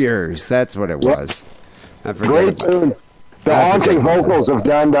Warriors, that's what it was. I forget. Great tune. The haunting vocals of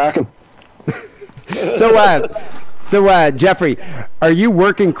Don Dokken. So, Jeffrey, are you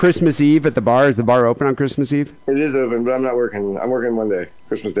working Christmas Eve at the bar? Is the bar open on Christmas Eve? It is open, but I'm not working. I'm working one day,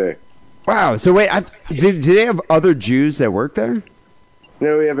 Christmas Day. Wow. So wait, do they have other Jews that work there?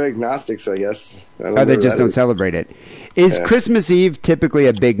 No, we have agnostics, I guess. They just don't celebrate it. Is Christmas Eve typically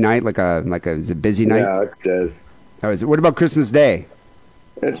a big night, is it a busy night? No, it's dead. Oh, is it? What about Christmas Day?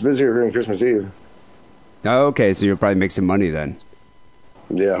 It's busier than Christmas Eve. Oh, okay, so you'll probably make some money then.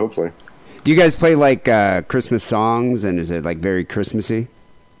 Yeah, hopefully. Do you guys play like Christmas songs, and is it like very Christmassy?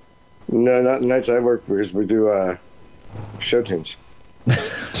 No, not the nights I work because we do show tunes.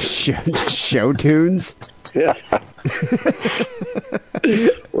 Show tunes? Yeah.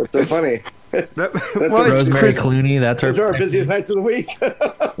 What's so funny? Rosemary Clooney. That's Those are our busiest nights of the week.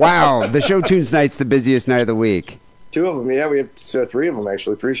 Wow, the show tunes night's the busiest night of the week. 2 of them, yeah. We have 3 of them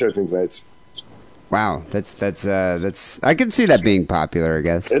actually. 3 show tunes nights. Wow, that's. I can see that being popular. I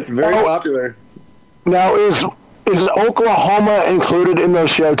guess it's very popular. Now, is Oklahoma included in those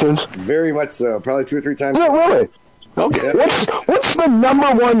show tunes? Very much so. Probably 2 or 3 times. Oh, really? Okay. Yeah. What's the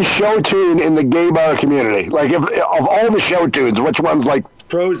number one show tune in the gay bar community? Like, of all the show tunes, which one's like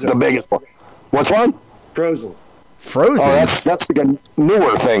Frozen? The biggest one. What's one? Frozen. Frozen. Oh, that's like a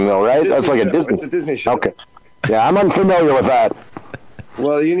newer thing, though, right? That's like a Disney. It's a Disney show. Okay. Yeah, I'm unfamiliar with that.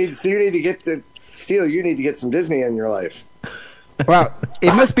 Well, you need to get to Steele. You need to get some Disney in your life. Wow,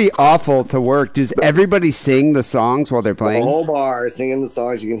 it must be awful to work. Does everybody sing the songs while they're playing? The whole bar singing the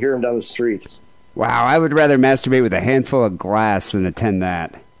songs. You can hear them down the street. Wow, I would rather masturbate with a handful of glass than attend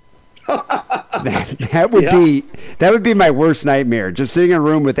that. that would be my worst nightmare. Just sitting in a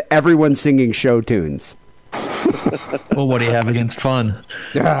room with everyone singing show tunes. Well, what do you have against fun?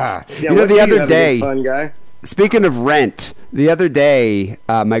 Yeah, the other day, fun guy? Speaking of Rent, the other day,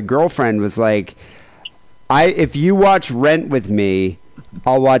 my girlfriend was like, if you watch Rent with me,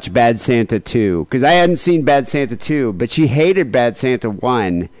 I'll watch Bad Santa 2. Because I hadn't seen Bad Santa 2, but she hated Bad Santa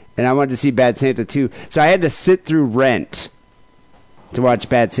 1, and I wanted to see Bad Santa 2. So I had to sit through Rent to watch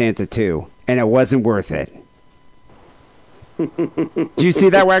Bad Santa 2, and it wasn't worth it. Do you see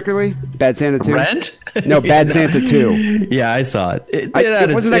that, Wackerle? Bad Santa 2? Rent? No, Bad Santa 2. Yeah, I saw it. It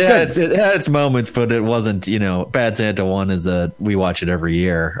had its moments, but it wasn't, Bad Santa 1 we watch it every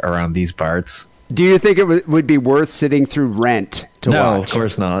year around these parts. Do you think it would be worth sitting through Rent to watch? No, of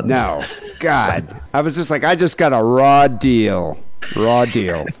course not. No. God. I was just like, I just got a raw deal.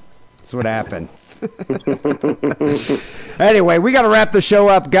 That's what happened. Anyway, we got to wrap the show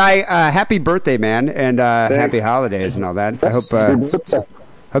up. Guy, happy birthday, man, and happy holidays and all that. I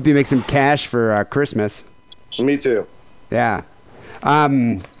hope you make some cash for Christmas. Me too. Yeah.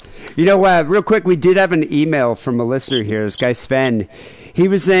 Real quick, we did have an email from a listener here, this guy Sven. He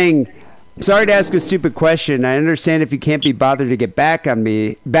was saying, sorry to ask a stupid question. I understand if you can't be bothered to get back to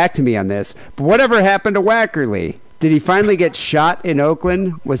me on this, but whatever happened to Wackerle? Did he finally get shot in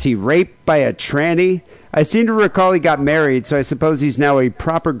Oakland? Was he raped by a tranny? I seem to recall he got married, so I suppose he's now a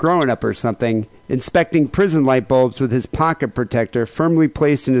proper grown-up or something, inspecting prison light bulbs with his pocket protector firmly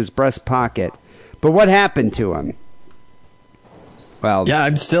placed in his breast pocket. But what happened to him? Well, yeah,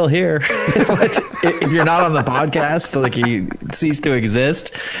 I'm still here. If you're not on the podcast, like you cease to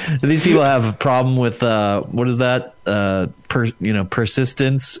exist. These people have a problem with what is that?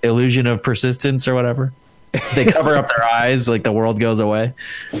 Persistence, illusion of persistence, or whatever. If they cover up their eyes, like the world goes away.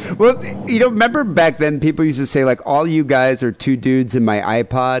 Well, remember back then people used to say like, all you guys are 2 dudes in my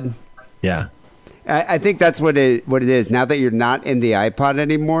iPod. Yeah, I think that's what it is. Now that you're not in the iPod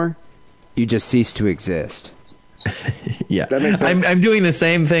anymore, you just cease to exist. Yeah, that makes sense. I'm doing the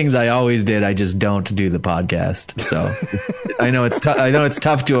same things I always did. I just don't do the podcast. So I know it's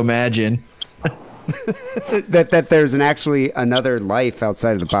tough to imagine that there's actually another life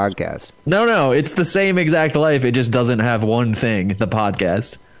outside of the podcast. No, it's the same exact life. It just doesn't have one thing, the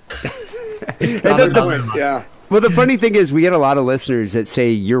podcast. Yeah. Well, the funny thing is, we get a lot of listeners that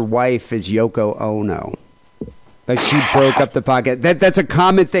say your wife is Yoko Ono. Like she broke up the podcast. That's a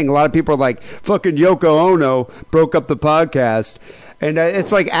common thing. A lot of people are like, fucking Yoko Ono broke up the podcast. And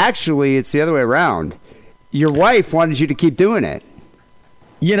it's like, actually, it's the other way around. Your wife wanted you to keep doing it.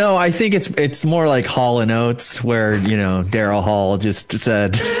 You know, I think it's more like Hall and Oates, where, you know, Daryl Hall just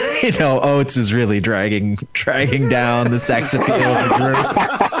said, you know, Oates is really dragging down the sex appeal of the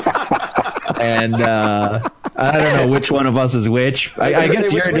group. And I don't know which one of us is which. I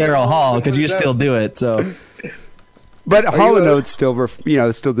guess you're Daryl Hall because you still do it. So, but Hall and Oates still,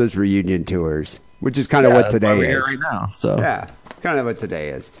 still does reunion tours, which is kind of what today is right now. So yeah, it's kind of what today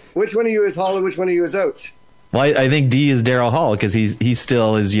is. Which one of you is Hall and which one of you is Oates? Well, I think D is Daryl Hall because he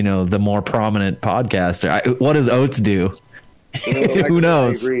still is, you know, the more prominent podcaster. What does Oates do? Who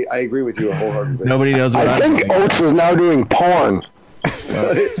knows? I agree with you wholeheartedly. Nobody knows what I think Oates is now doing porn.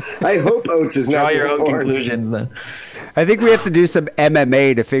 I hope Oates is now Draw your doing own porn. conclusions then. I think we have to do some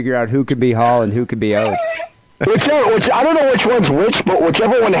MMA to figure out who can be Hall and who can be Oates. Which I don't know which one's which, but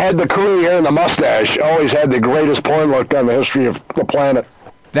whichever one had the curly hair and the mustache always had the greatest porn look in the history of the planet.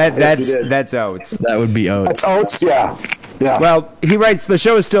 That's Oates. That would be Oates. That's Oates, yeah. Well, he writes, the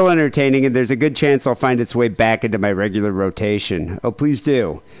show is still entertaining, and there's a good chance I'll find its way back into my regular rotation. Oh, please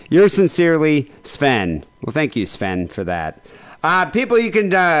do. Yours sincerely, Sven. Well, thank you, Sven, for that. People, you can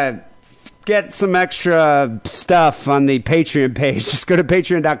get some extra stuff on the Patreon page. Just go to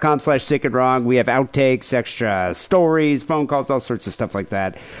patreon.com/sickandwrong. We have outtakes, extra stories, phone calls, all sorts of stuff like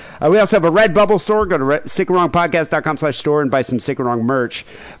that. We also have a Redbubble store. Go to sickandwrongpodcast.com/store and buy some Sick and Wrong merch.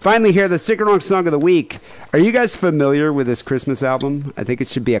 Finally, here, the Sick and Wrong song of the week. Are you guys familiar with this Christmas album? I think it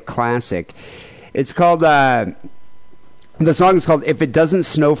should be a classic. It's called, the song is called If It Doesn't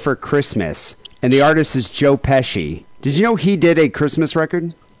Snow for Christmas, and the artist is Joe Pesci. Did you know he did a Christmas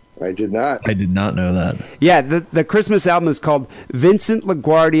record? I did not. I did not know that. Yeah, the Christmas album is called Vincent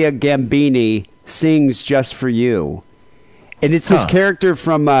LaGuardia Gambini Sings Just For You. And it's his character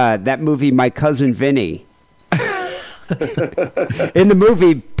from that movie, My Cousin Vinny. In the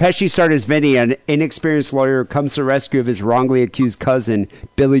movie, Pesci starred as Vinny, an inexperienced lawyer who comes to the rescue of his wrongly accused cousin,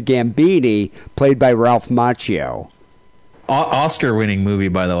 Billy Gambini, played by Ralph Macchio. Oscar-winning movie,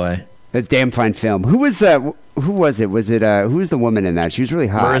 by the way. That's a damn fine film. Who was it? Who was the woman in that? She was really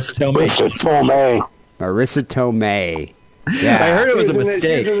hot. Marissa Tomei. Marissa Tomei. Yeah. I heard it was a mistake.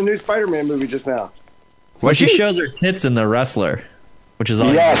 She was in the new Spider-Man movie just now. Well, she shows her tits in The Wrestler, which is all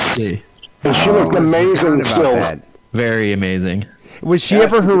you can see. And she looked amazing still. That. Very amazing. Was she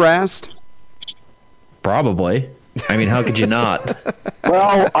ever harassed? Probably. I mean, how could you not?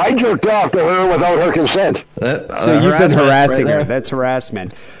 Well, I jerked off to her without her consent. So you've been harassing her. That's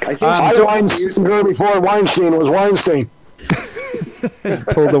harassment. I think I Weinstein her before Weinstein was Weinstein.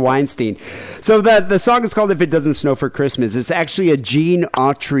 Pulled the Weinstein. So the song is called If It Doesn't Snow for Christmas. It's actually a Gene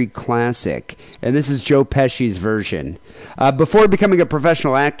Autry classic, and this is Joe Pesci's version. Before becoming a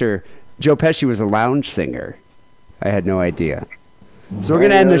professional actor, Joe Pesci was a lounge singer. I had no idea. So we're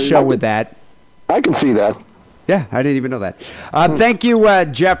going to end the show with that. I can see that. Yeah, I didn't even know that. Thank you,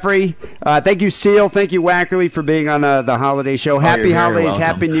 Jeffrey. Thank you, Steele. Thank you, Wackerle, for being on the holiday show. Happy holidays. Welcome.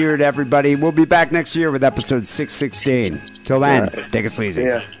 Happy New Year to everybody. We'll be back next year with episode 616. Till then, take it sleazy.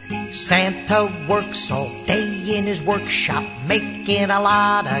 Yeah. Santa works all day in his workshop, making a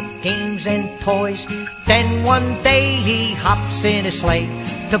lot of games and toys. Then one day he hops in his sleigh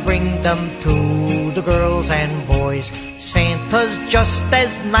to bring them to the girls and boys. Santa's just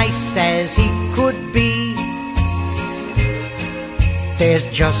as nice as he could be. There's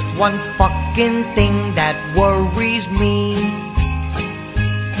just one fucking thing that worries me.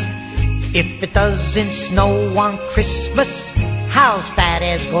 If it doesn't snow on Christmas, how's Fat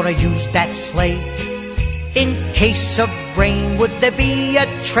Ass gonna use that sleigh? In case of rain, would there be a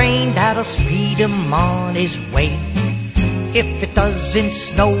train that'll speed him on his way? If it doesn't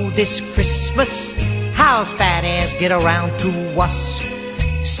snow this Christmas, how's Fat Ass get around to us?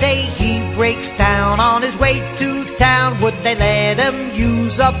 Say he breaks down on his way to town, would they let him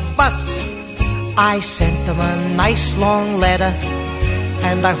use a bus? I sent him a nice long letter,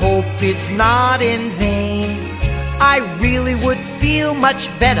 and I hope it's not in vain. I really would feel much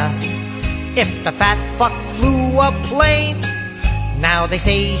better if the fat fuck flew a plane. Now they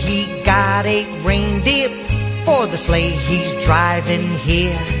say he got 8 reindeer for the sleigh he's driving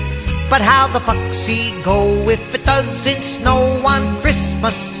here. But how the fuck's he go if it doesn't snow on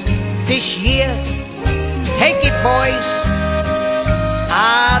Christmas this year? Hey, kid boys.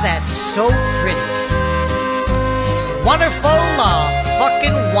 Ah, that's so pretty. Wonderful,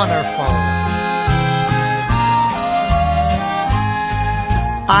 fucking wonderful.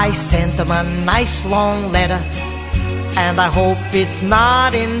 I sent them a nice long letter, and I hope it's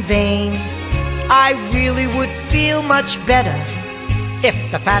not in vain. I really would feel much better if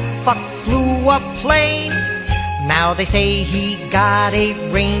the fat fuck flew a plane. Now they say he got a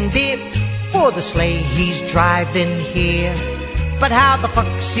reindeer for the sleigh he's driving here. But how the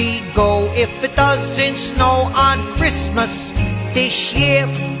fuck's he go if it doesn't snow on Christmas this year?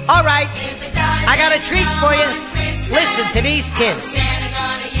 Alright, I got a treat for you. Listen to these kids.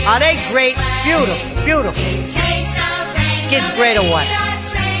 Are they great? Beautiful, beautiful. These kids great or what?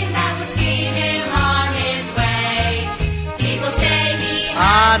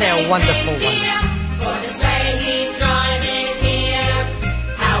 Ah, they're wonderful ones.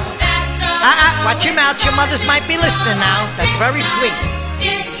 Watch your mouth. Your mothers might be listening now. That's very sweet.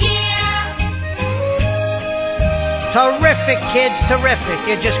 Terrific, kids. Terrific.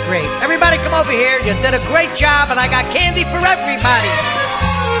 You're just great. Everybody come over here. You did a great job, and I got candy for everybody.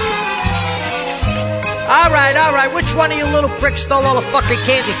 All right. Which one of you little pricks stole all the fucking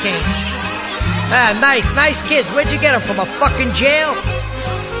candy canes? Ah, nice kids. Where'd you get them? From a fucking jail?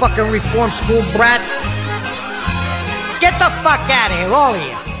 Fucking reform school brats. Get the fuck out of here, all of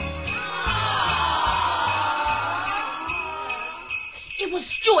you. It was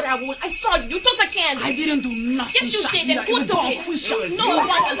Stuart. I saw you. You took the candy. I didn't do nothing. Yes, you did. And who took it? No, what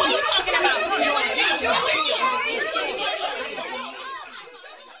are you talking about?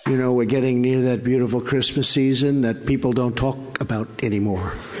 You know, we're getting near that beautiful Christmas season that people don't talk about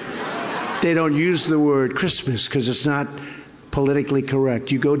anymore. They don't use the word Christmas because it's not politically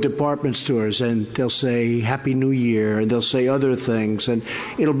correct. You go to department stores and they'll say Happy New Year and they'll say other things and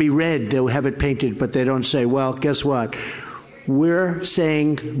it'll be red. They'll have it painted, but they don't say, well, guess what? We're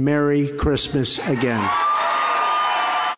saying Merry Christmas again.